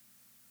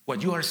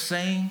 What you are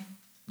saying,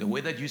 the way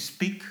that you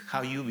speak,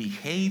 how you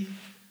behave,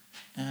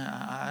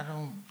 I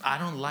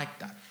don't like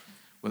that.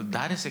 Well,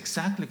 that is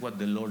exactly what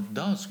the Lord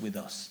does with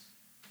us.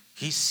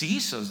 He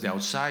sees us, the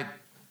outside,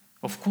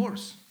 of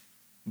course,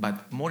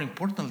 but more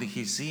importantly,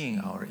 He's seeing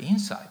our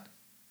inside.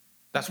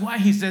 That's why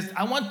He says,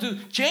 I want to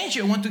change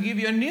you. I want to give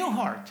you a new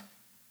heart.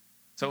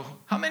 So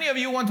how many of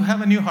you want to have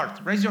a new heart?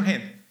 Raise your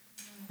hand.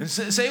 And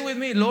say with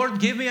me, Lord,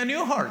 give me a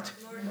new heart.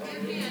 Lord,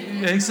 give me a new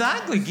heart.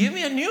 Exactly. Give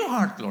me a new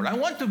heart, Lord. I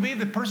want to be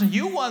the person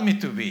you want me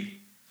to be.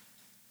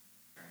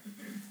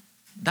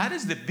 That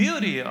is the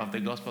beauty of the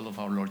gospel of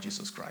our Lord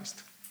Jesus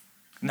Christ.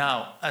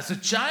 Now, as a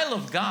child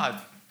of God,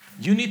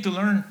 you need to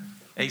learn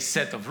a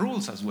set of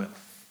rules as well.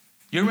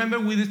 You remember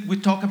we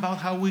talk about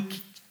how we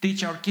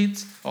teach our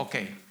kids?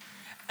 Okay.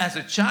 As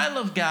a child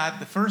of God,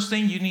 the first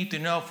thing you need to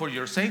know for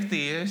your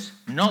safety is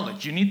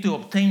knowledge. You need to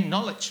obtain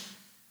knowledge.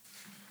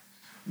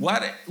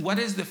 What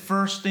is the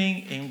first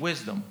thing in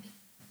wisdom?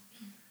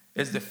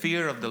 It's the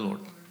fear of the Lord.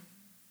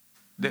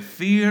 The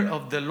fear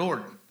of the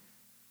Lord.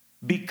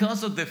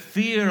 Because of the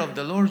fear of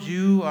the Lord,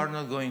 you are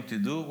not going to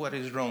do what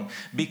is wrong.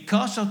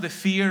 Because of the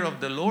fear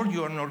of the Lord,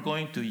 you are not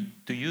going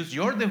to use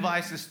your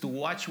devices to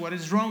watch what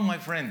is wrong, my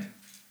friend.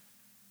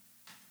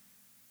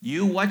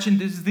 You watching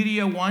this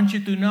video, I want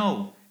you to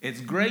know, it's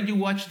great you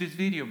watch this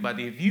video, but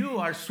if you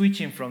are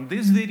switching from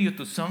this video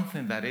to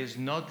something that is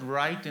not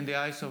right in the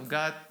eyes of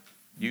God,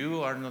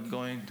 you are not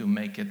going to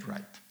make it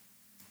right.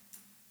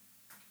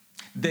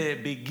 The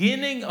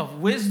beginning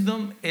of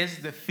wisdom is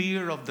the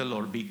fear of the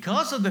Lord.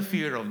 Because of the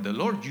fear of the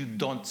Lord, you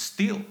don't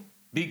steal.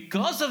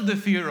 Because of the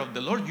fear of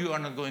the Lord, you are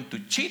not going to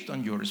cheat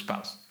on your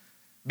spouse.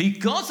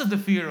 Because of the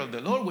fear of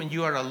the Lord, when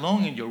you are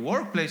alone in your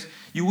workplace,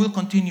 you will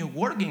continue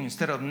working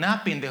instead of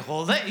napping the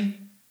whole day.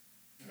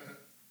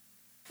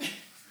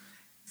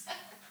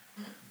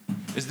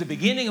 It's the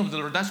beginning of the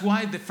Lord. That's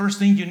why the first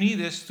thing you need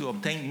is to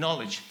obtain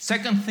knowledge.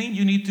 Second thing,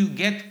 you need to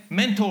get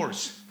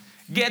mentors.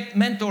 Get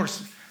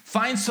mentors.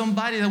 Find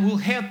somebody that will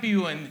help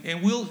you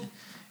and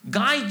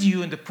guide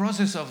you in the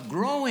process of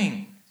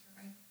growing.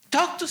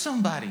 Talk to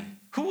somebody,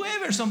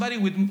 whoever, somebody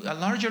with a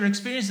larger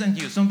experience than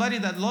you, somebody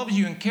that loves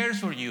you and cares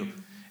for you.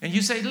 And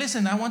you say,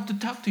 listen, I want to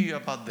talk to you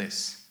about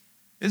this.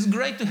 It's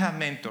great to have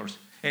mentors.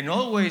 And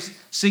always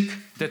seek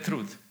the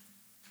truth.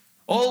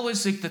 Always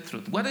seek the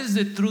truth. What is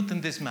the truth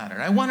in this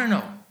matter? I want to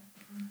know.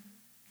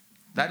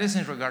 That is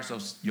in regards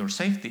of your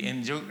safety.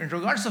 In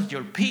regards of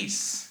your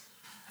peace,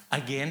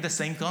 again, the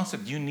same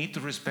concept. You need to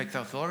respect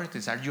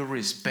authorities. Are you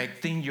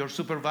respecting your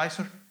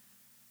supervisor?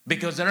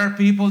 Because there are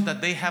people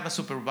that they have a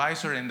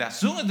supervisor, and as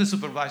soon as the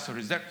supervisor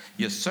is there,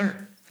 yes,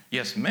 sir,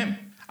 yes, ma'am,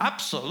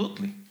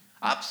 absolutely,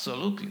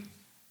 absolutely.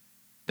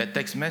 The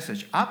text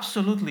message,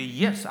 absolutely,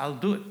 yes, I'll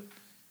do it.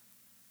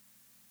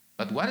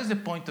 But what is the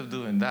point of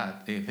doing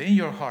that if in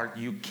your heart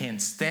you can't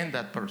stand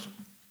that person?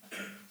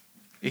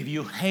 If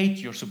you hate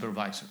your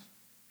supervisor?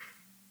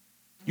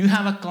 You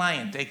have a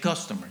client, a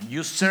customer.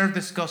 You serve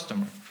this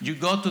customer. You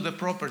go to the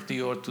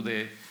property or to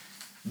the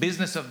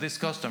business of this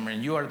customer,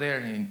 and you are there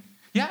and,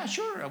 yeah,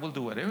 sure, I will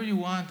do whatever you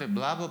want,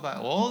 blah, blah,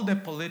 blah, all the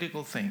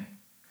political thing.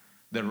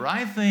 The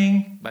right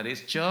thing, but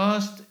it's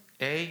just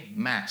a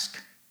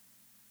mask.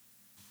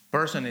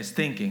 Person is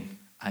thinking,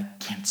 I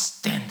can't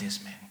stand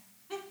this man.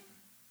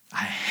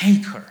 I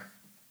hate her.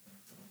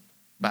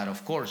 But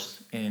of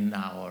course, in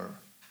our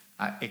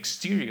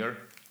exterior,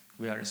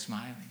 we are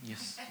smiling.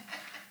 Yes.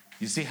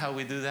 You see how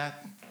we do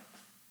that?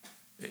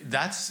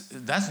 That's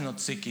not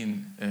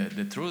seeking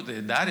the truth.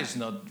 That is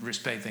not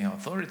respecting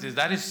authorities.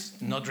 That is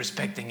not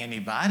respecting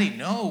anybody.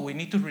 No, we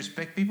need to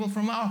respect people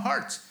from our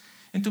hearts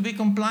and to be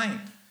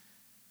compliant.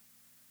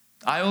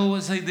 I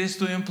always say this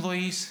to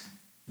employees.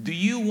 Do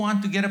you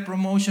want to get a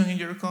promotion in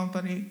your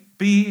company?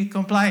 Be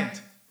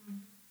compliant.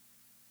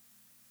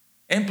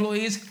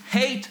 Employees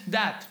hate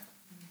that.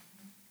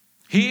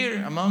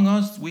 Here among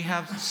us, we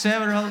have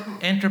several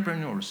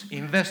entrepreneurs,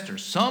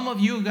 investors. Some of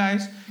you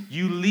guys,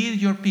 you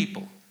lead your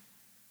people.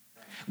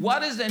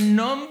 What is the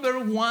number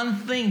one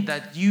thing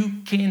that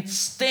you can't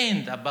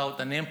stand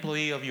about an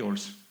employee of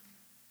yours?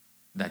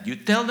 That you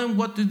tell them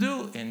what to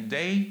do and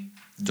they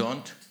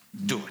don't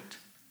do it.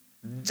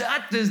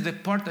 That is the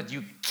part that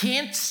you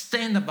can't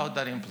stand about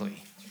that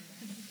employee.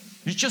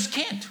 You just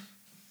can't.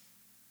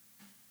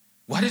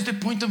 What is the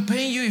point of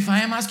paying you if I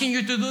am asking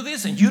you to do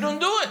this and you don't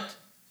do it?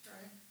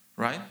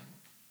 Right?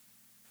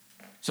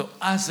 So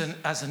as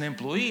an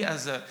employee,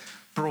 as a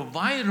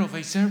provider of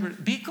a service,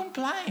 be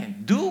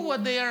compliant. Do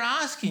what they are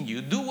asking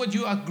you. Do what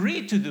you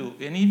agree to do.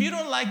 And if you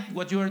don't like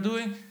what you are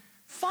doing,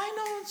 find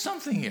out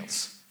something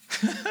else.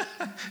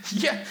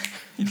 Yeah,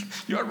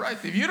 you're right.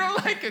 If you don't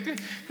like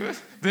it,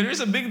 there is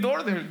a big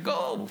door there.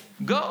 Go.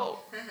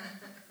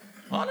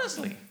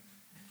 Honestly.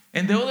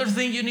 And the other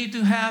thing you need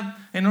to have,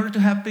 in order to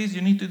have peace,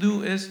 you need to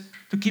do is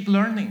to keep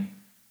learning.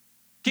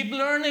 Keep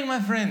learning, my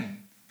friend.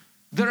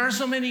 There are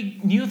so many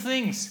new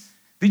things.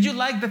 Did you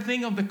like the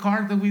thing of the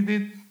car that we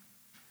did?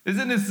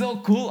 Isn't it so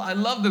cool? I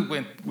loved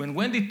it. When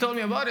Wendy told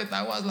me about it,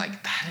 I was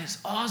like, that is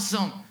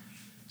awesome.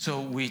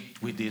 So we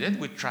did it.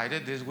 We tried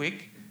it this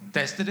week,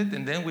 tested it,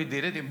 and then we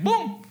did it, and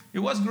boom, it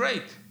was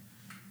great.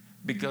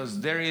 Because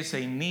there is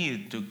a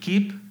need to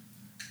keep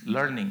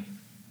learning.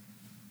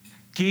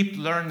 Keep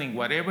learning,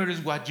 whatever is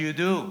what you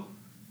do.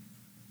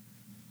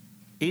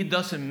 It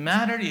doesn't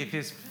matter if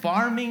it's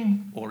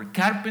farming or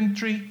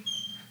carpentry.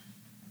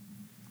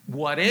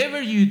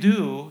 Whatever you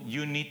do,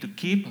 you need to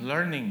keep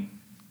learning.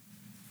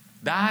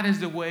 That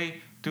is the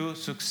way to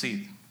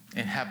succeed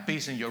and have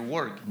peace in your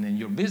work and in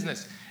your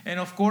business. And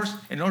of course,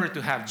 in order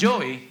to have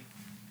joy,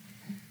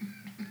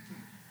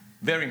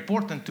 very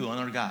important to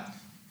honor God.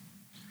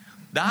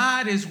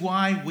 That is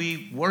why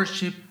we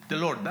worship the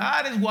Lord.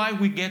 That is why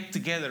we get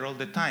together all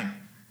the time.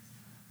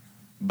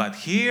 But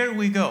here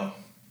we go.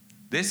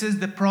 This is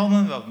the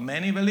problem of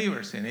many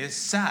believers, and it's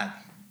sad.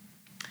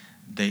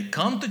 They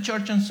come to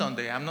church on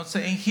Sunday. I'm not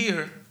saying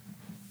here.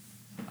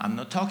 I'm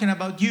not talking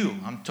about you.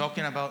 I'm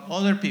talking about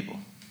other people.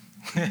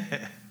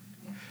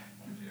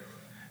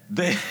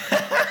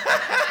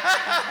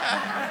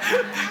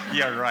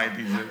 You're right.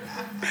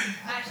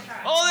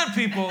 Other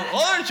people,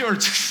 other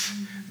churches,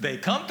 they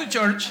come to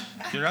church,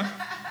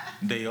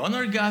 they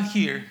honor God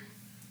here,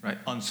 right,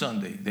 on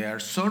Sunday. They are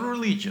so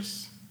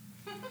religious.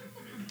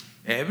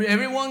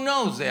 Everyone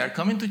knows they are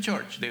coming to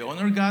church. They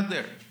honor God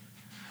there.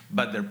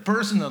 But their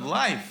personal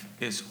life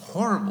is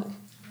horrible.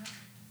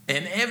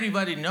 And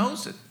everybody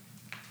knows it.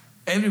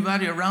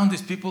 Everybody around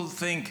these people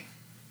think,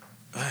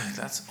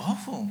 that's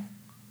awful.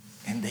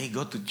 And they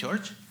go to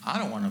church. I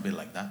don't want to be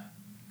like that.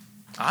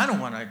 I don't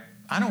want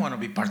to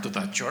be part of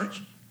that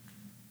church.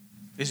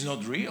 It's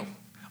not real.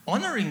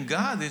 Honoring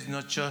God is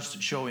not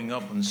just showing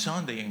up on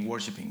Sunday and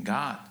worshiping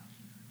God.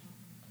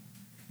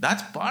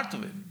 That's part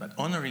of it. But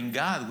honoring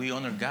God, we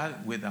honor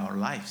God with our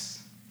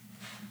lives.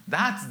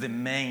 That's the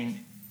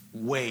main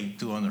way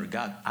to honor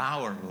God,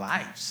 our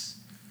lives.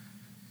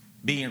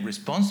 Being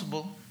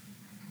responsible,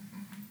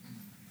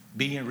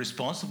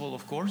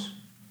 of course.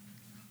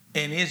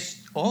 And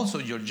it's also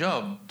your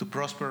job to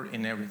prosper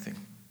in everything.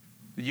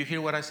 Did you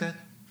hear what I said?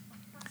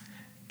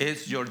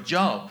 It's your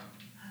job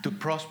to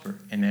prosper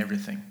in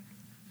everything.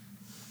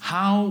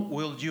 How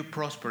will you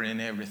prosper in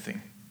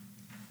everything?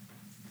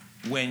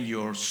 When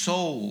your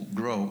soul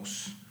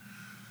grows,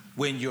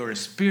 when your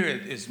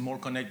spirit is more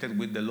connected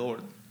with the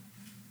Lord,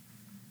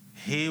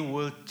 He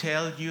will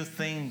tell you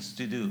things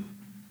to do.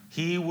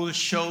 He will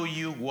show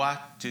you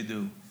what to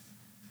do.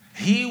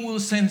 He will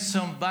send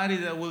somebody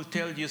that will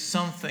tell you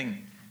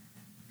something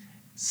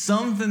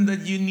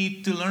that you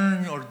need to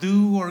learn or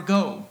do or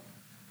go.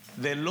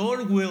 The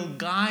Lord will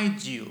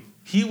guide you.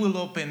 He will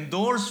open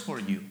doors for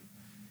you.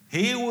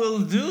 He will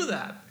do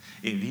that.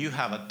 If you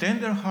have a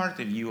tender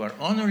heart, if you are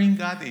honoring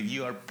God, if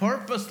you are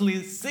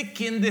purposely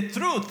seeking the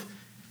truth,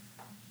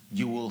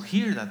 you will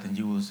hear that and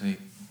you will say,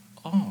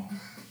 oh,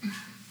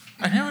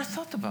 I never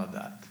thought about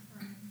that.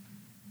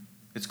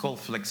 It's called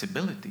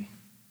flexibility.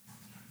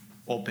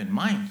 Open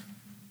mind.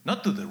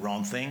 Not to the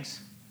wrong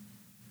things,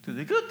 to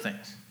the good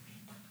things.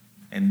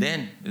 And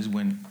then is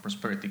when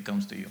prosperity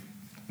comes to you.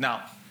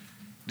 Now,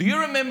 do you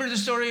remember the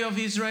story of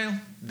Israel?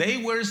 They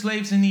were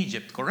slaves in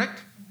Egypt,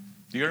 correct?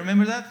 Do you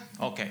remember that?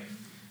 Okay.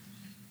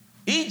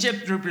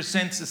 Egypt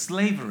represents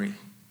slavery.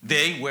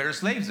 They were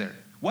slaves there.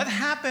 What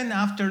happened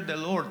after the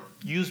Lord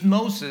used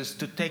Moses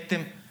to take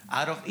them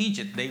out of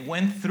Egypt? They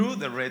went through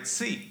the Red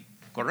Sea,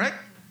 correct?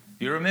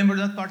 Do you remember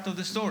that part of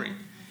the story?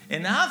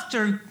 And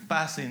after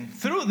passing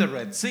through the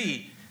Red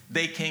Sea,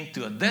 they came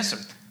to a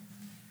desert.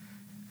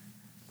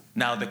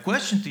 Now the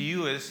question to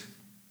you is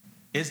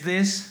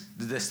this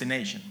the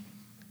destination?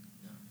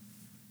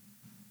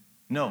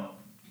 No.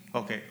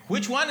 Okay.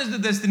 Which one is the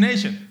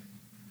destination?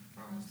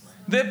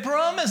 The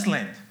promised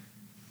land.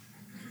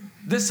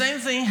 The same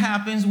thing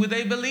happens with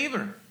a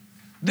believer.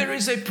 There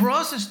is a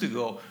process to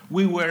go.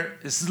 We were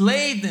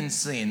enslaved in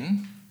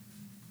sin.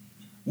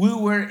 We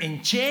were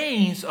in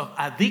chains of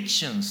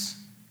addictions.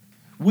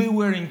 We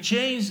were in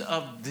chains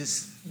of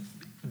this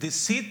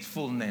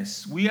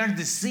deceitfulness. We are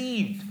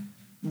deceived.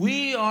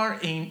 We are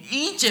in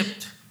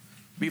Egypt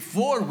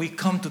before we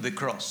come to the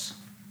cross.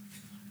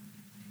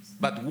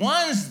 But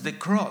once the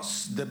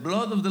cross, the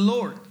blood of the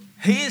Lord,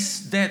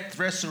 His death,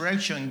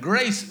 resurrection,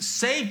 grace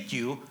saved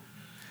you,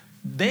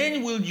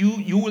 then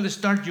you will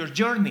start your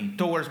journey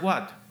towards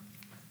what?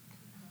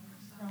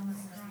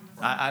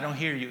 I don't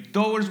hear you.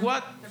 Towards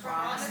what? The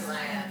promised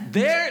land.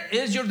 There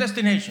is your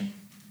destination.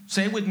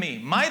 Say with me.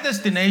 My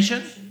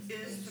destination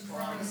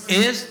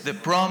is the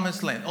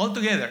promised land. All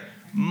together.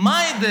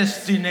 My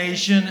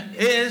destination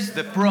is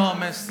the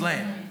promised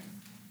land.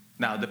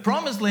 Now, the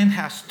promised land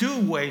has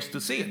two ways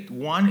to see it.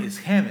 One is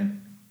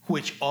heaven,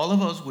 which all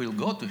of us will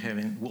go to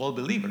heaven, all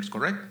believers,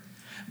 correct?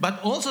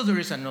 But also there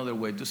is another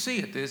way to see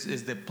it. This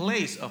is the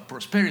place of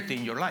prosperity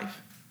in your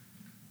life.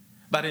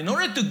 But in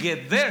order to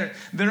get there,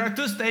 there are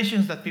two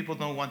stations that people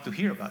don't want to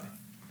hear about it.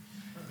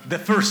 The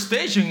first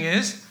station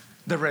is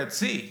the Red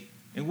Sea.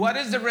 And what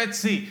is the Red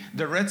Sea?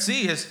 The Red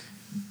Sea is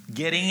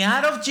getting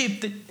out of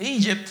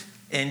Egypt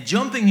and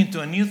jumping into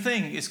a new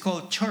thing. It's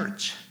called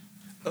church.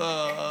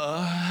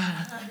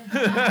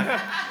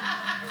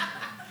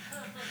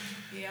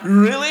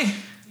 Really?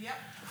 Yep.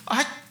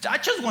 I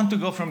just want to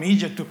go from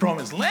Egypt to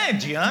Promised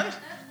Land, Gian.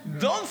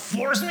 Don't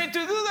force me to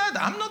do that.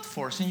 I'm not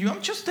forcing you.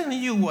 I'm just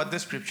telling you what the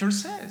scripture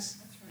says.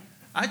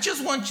 I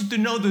just want you to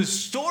know the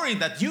story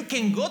that you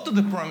can go to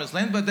the Promised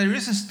Land, but there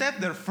is a step.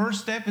 The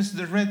first step is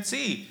the Red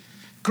Sea.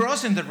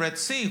 Crossing the Red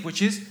Sea,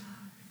 which is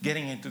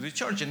getting into the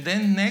church. And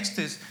then next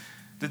is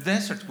the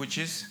desert, which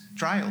is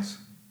trials.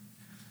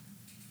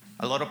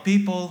 A lot of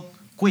people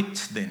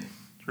quit then,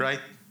 right?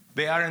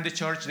 They are in the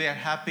church, they are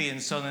happy,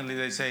 and suddenly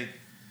they say,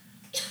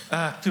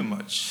 too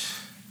much.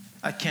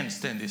 I can't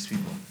stand these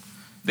people.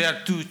 They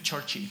are too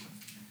churchy.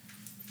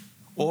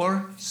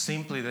 Or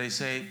simply they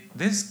say,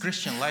 this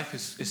Christian life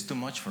is too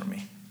much for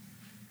me.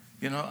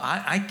 You know,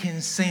 I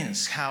can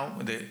sense how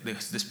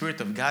the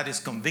Spirit of God is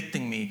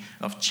convicting me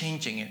of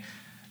changing it.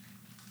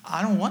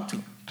 I don't want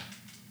to.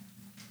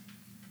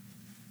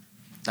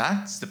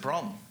 That's the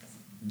problem.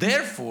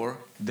 Therefore,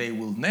 they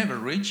will never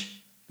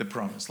reach the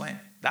promised land.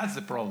 That's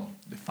the problem,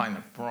 the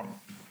final problem.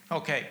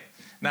 Okay,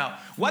 now,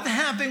 what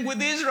happened with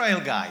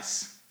Israel,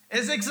 guys?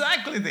 It's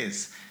exactly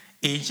this.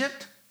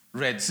 Egypt,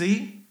 Red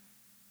Sea,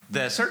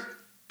 desert,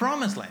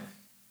 promised land.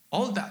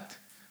 All that.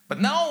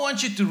 But now I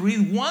want you to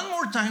read one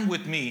more time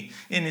with me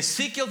in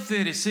Ezekiel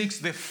 36,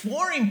 the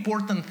four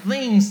important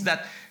things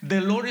that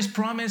the Lord has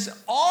promised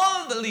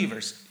all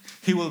believers.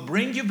 He will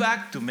bring you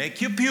back to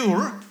make you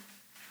pure.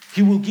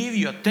 He will give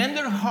you a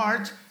tender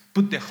heart,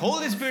 put the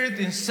Holy Spirit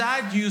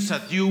inside you so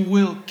that you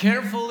will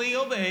carefully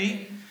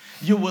obey.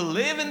 You will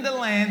live in the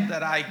land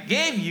that I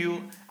gave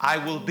you. I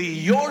will be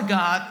your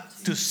God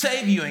to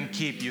save you and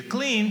keep you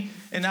clean.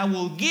 And I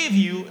will give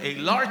you a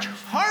large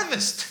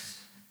harvest.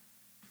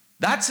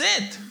 That's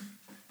it.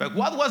 But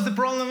what was the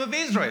problem of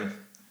Israel?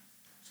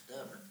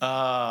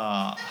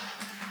 The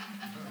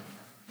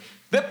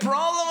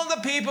problem of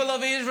the people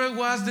of Israel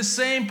was the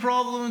same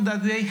problem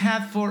that they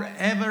had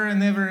forever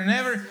and ever and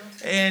ever.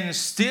 And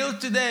still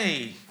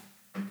today,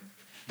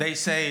 they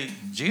say,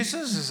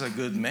 Jesus is a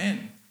good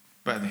man,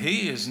 but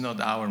he is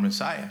not our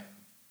Messiah.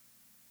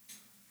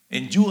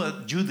 And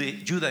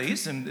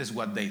Judaism is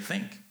what they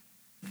think.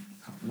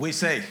 we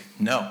say,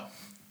 no.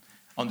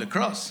 On the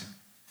cross,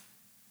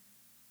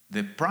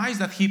 the price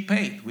that he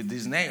paid with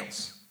these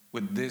nails,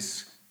 with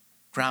this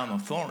crown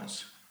of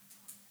thorns,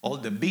 all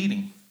the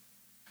beating,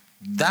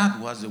 that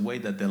was the way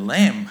that the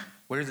lamb,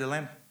 where is the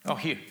lamb? Oh,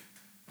 here.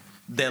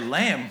 The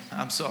lamb,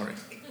 I'm sorry.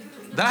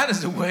 That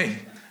is the way.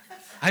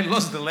 I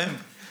lost the lamb.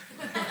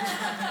 Go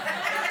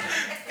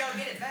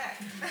get it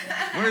back.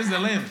 Where is the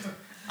lamb?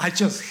 I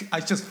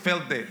just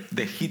felt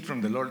the heat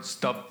from the Lord.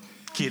 Stop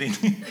kidding.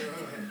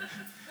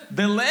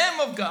 The Lamb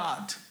of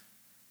God,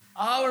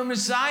 our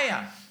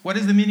Messiah. What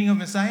is the meaning of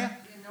Messiah?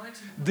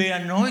 The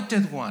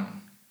anointed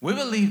one. We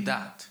believe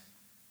that.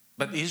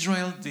 But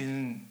Israel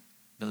didn't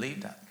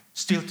believe that.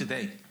 Still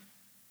today.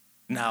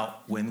 Now,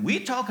 when we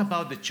talk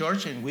about the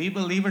church and we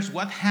believers,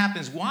 what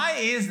happens? Why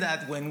is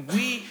that when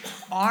we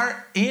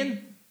are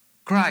in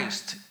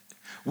Christ,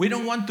 we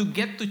don't want to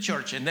get to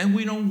church, and then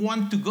we don't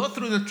want to go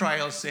through the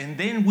trials, and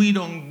then we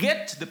don't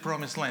get the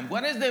promised land?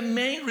 What is the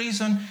main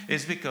reason?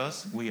 It's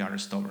because we are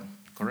stubborn,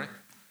 correct?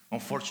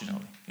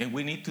 Unfortunately. And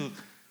we need to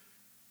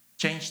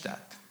change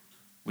that.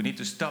 We need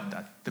to stop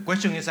that. The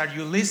question is, are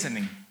you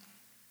listening?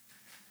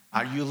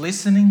 Are you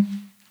listening?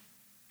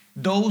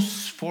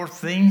 Those 4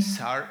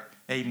 things are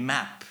a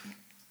map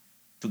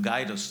to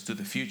guide us to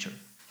the future.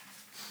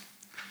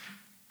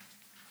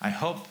 I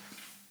hope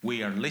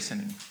we are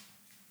listening.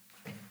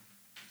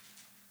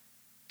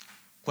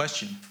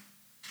 Question.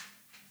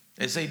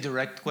 It's a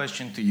direct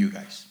question to you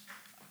guys.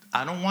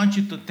 I don't want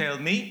you to tell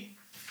me.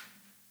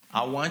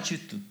 I want you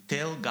to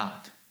tell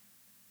God.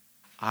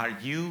 Are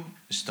you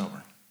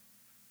stubborn?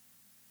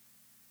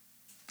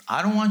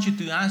 I don't want you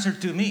to answer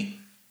to me.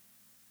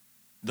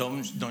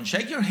 Don't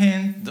shake your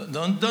hand.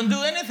 Don't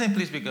do anything,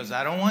 please, because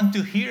I don't want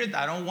to hear it.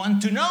 I don't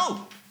want to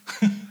know.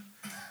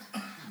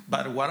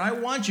 But what I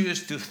want you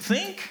is to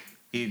think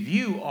if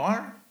you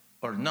are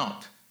or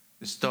not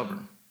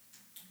stubborn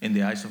in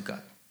the eyes of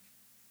God.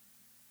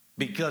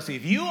 Because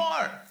if you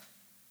are,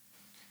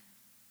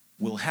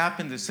 will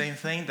happen the same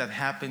thing that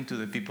happened to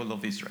the people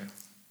of Israel.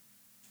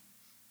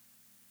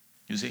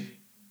 You see?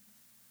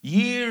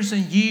 Years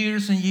and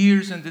years and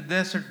years in the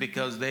desert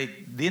because they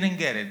didn't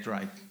get it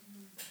right.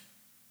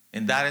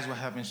 And that is what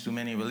happens to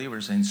many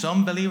believers. And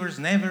some believers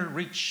never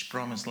reach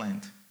promised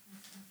land.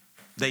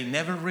 They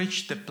never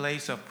reach the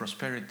place of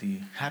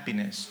prosperity,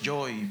 happiness,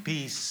 joy,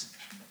 peace,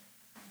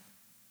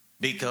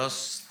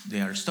 because they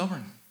are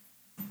stubborn.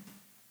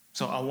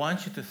 So I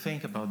want you to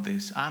think about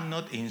this. I'm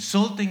not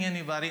insulting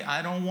anybody.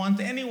 I don't want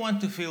anyone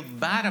to feel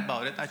bad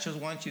about it. I just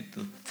want you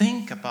to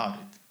think about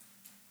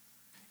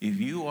it.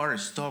 If you are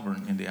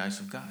stubborn in the eyes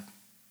of God.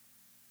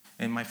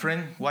 And my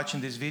friend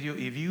watching this video,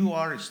 if you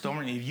are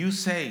stubborn, if you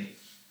say,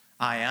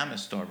 I am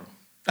stubborn,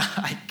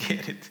 I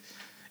get it.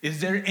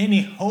 Is there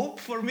any hope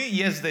for me?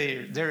 Yes,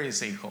 there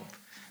is a hope.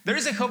 There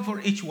is a hope for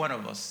each one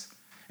of us.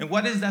 And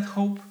what is that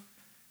hope?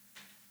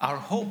 Our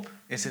hope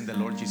is in the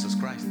Lord Jesus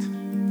Christ.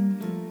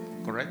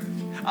 Correct?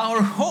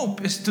 Our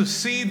hope is to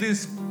see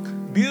this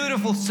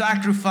beautiful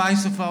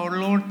sacrifice of our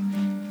Lord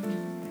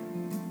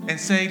and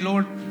say,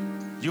 Lord,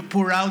 you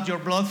pour out your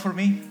blood for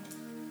me.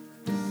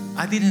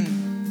 I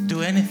didn't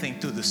do anything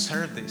to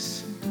deserve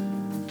this.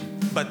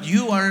 But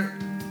you are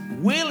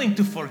willing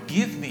to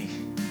forgive me.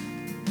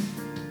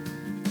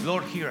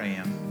 Lord, here I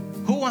am.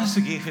 Who wants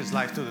to give his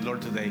life to the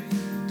Lord today?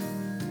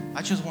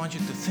 I just want you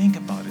to think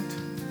about it.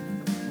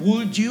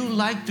 Would you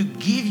like to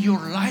give your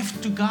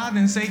life to God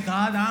and say,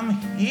 God, I'm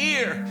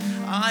here.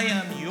 I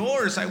am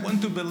yours. I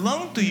want to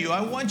belong to you.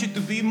 I want you to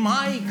be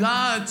my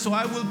God, so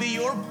I will be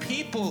your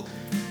people.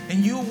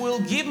 And you will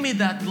give me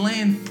that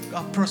land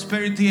of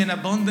prosperity and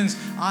abundance.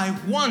 I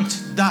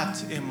want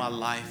that in my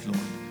life,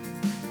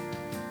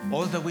 Lord.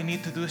 All that we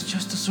need to do is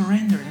just to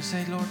surrender and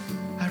say, Lord,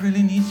 I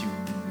really need you.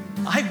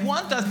 I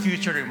want that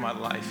future in my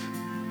life.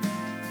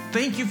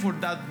 Thank you for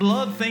that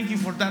blood. Thank you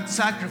for that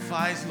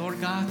sacrifice,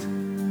 Lord God.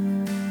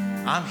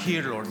 I'm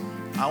here, Lord.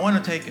 I want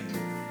to take it.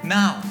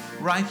 Now,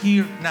 right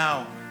here,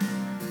 now.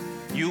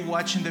 You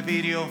watching the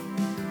video,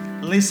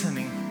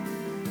 listening,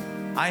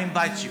 I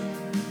invite you.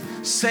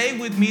 Say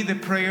with me the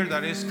prayer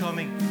that is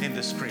coming in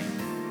the screen.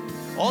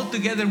 All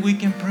together we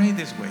can pray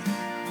this way.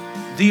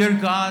 Dear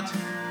God,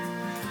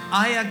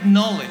 I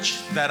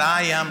acknowledge that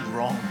I am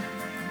wrong.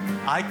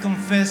 I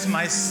confess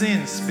my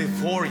sins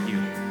before you.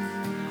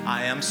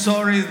 I am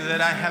sorry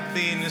that I have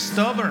been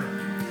stubborn.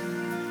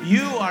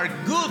 You are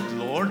good,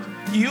 Lord.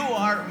 You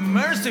are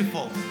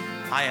merciful.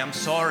 I am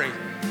sorry.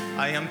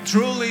 I am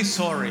truly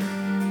sorry.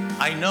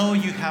 I know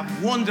you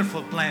have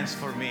wonderful plans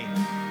for me.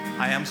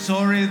 I am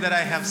sorry that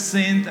I have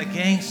sinned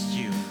against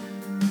you.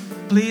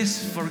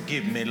 Please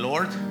forgive me,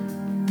 Lord.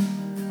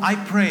 I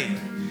pray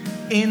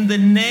in the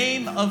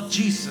name of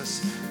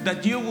Jesus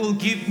that you will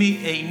give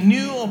me a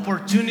new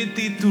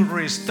opportunity to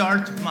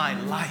restart my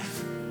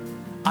life.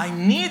 I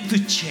need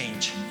to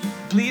change.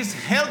 Please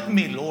help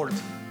me, Lord.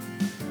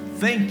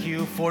 Thank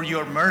you for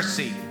your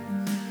mercy.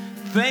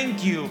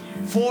 Thank you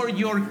for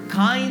your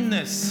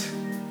kindness.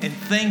 And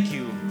thank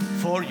you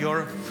for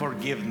your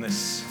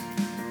forgiveness.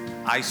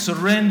 I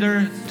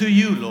surrender to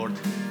you, Lord.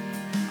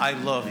 I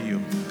love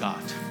you,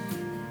 God.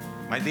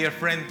 my dear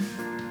friend,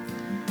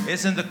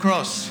 is in the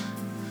cross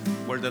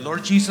where the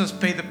Lord Jesus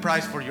paid the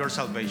price for your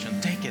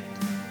salvation. Take it.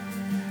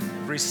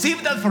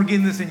 Receive that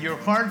forgiveness in your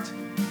heart.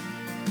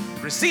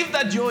 Receive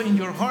that joy in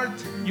your heart.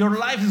 Your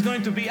life is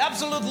going to be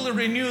absolutely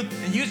renewed.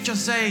 And you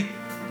just say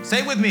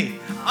with me,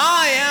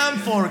 I am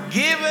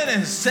forgiven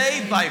and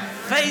saved by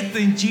faith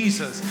in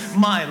Jesus.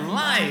 My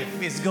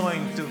life is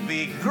going to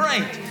be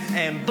great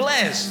and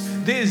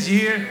blessed this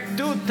year,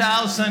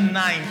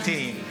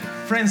 2019.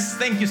 Friends,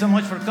 thank you so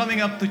much for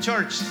coming up to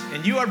church.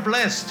 And you are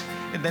blessed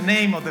in the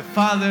name of the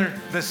Father,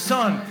 the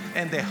Son,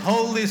 and the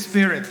Holy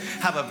Spirit.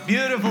 Have a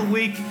beautiful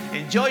week.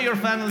 Enjoy your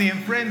family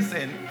and friends.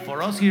 And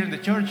for us here in the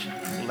church,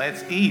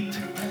 let's eat.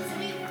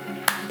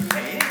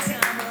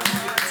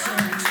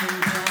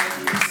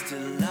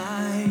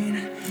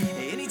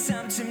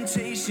 Anytime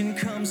temptation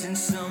comes and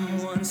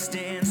someone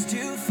stands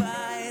to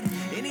fight,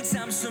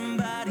 anytime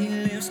somebody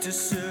lives to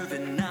serve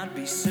and not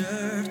be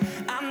served,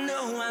 I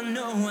know.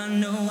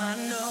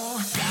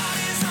 God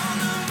is on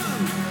the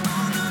move,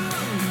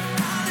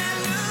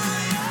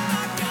 hallelujah.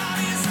 God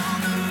is on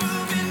the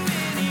move in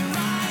many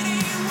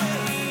mighty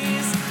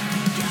ways.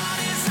 God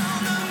is on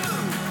the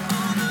move,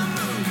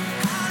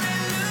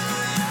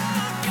 hallelujah.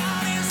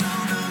 God is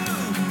on the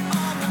move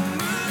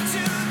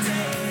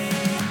today.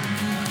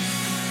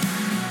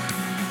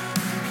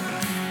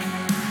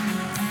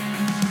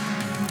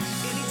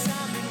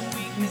 Anytime in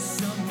weakness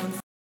someone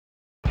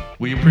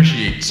We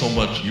appreciate so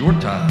much your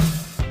time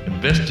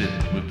invested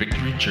with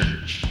Victory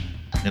Church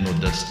in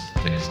Odessa,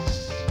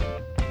 Texas.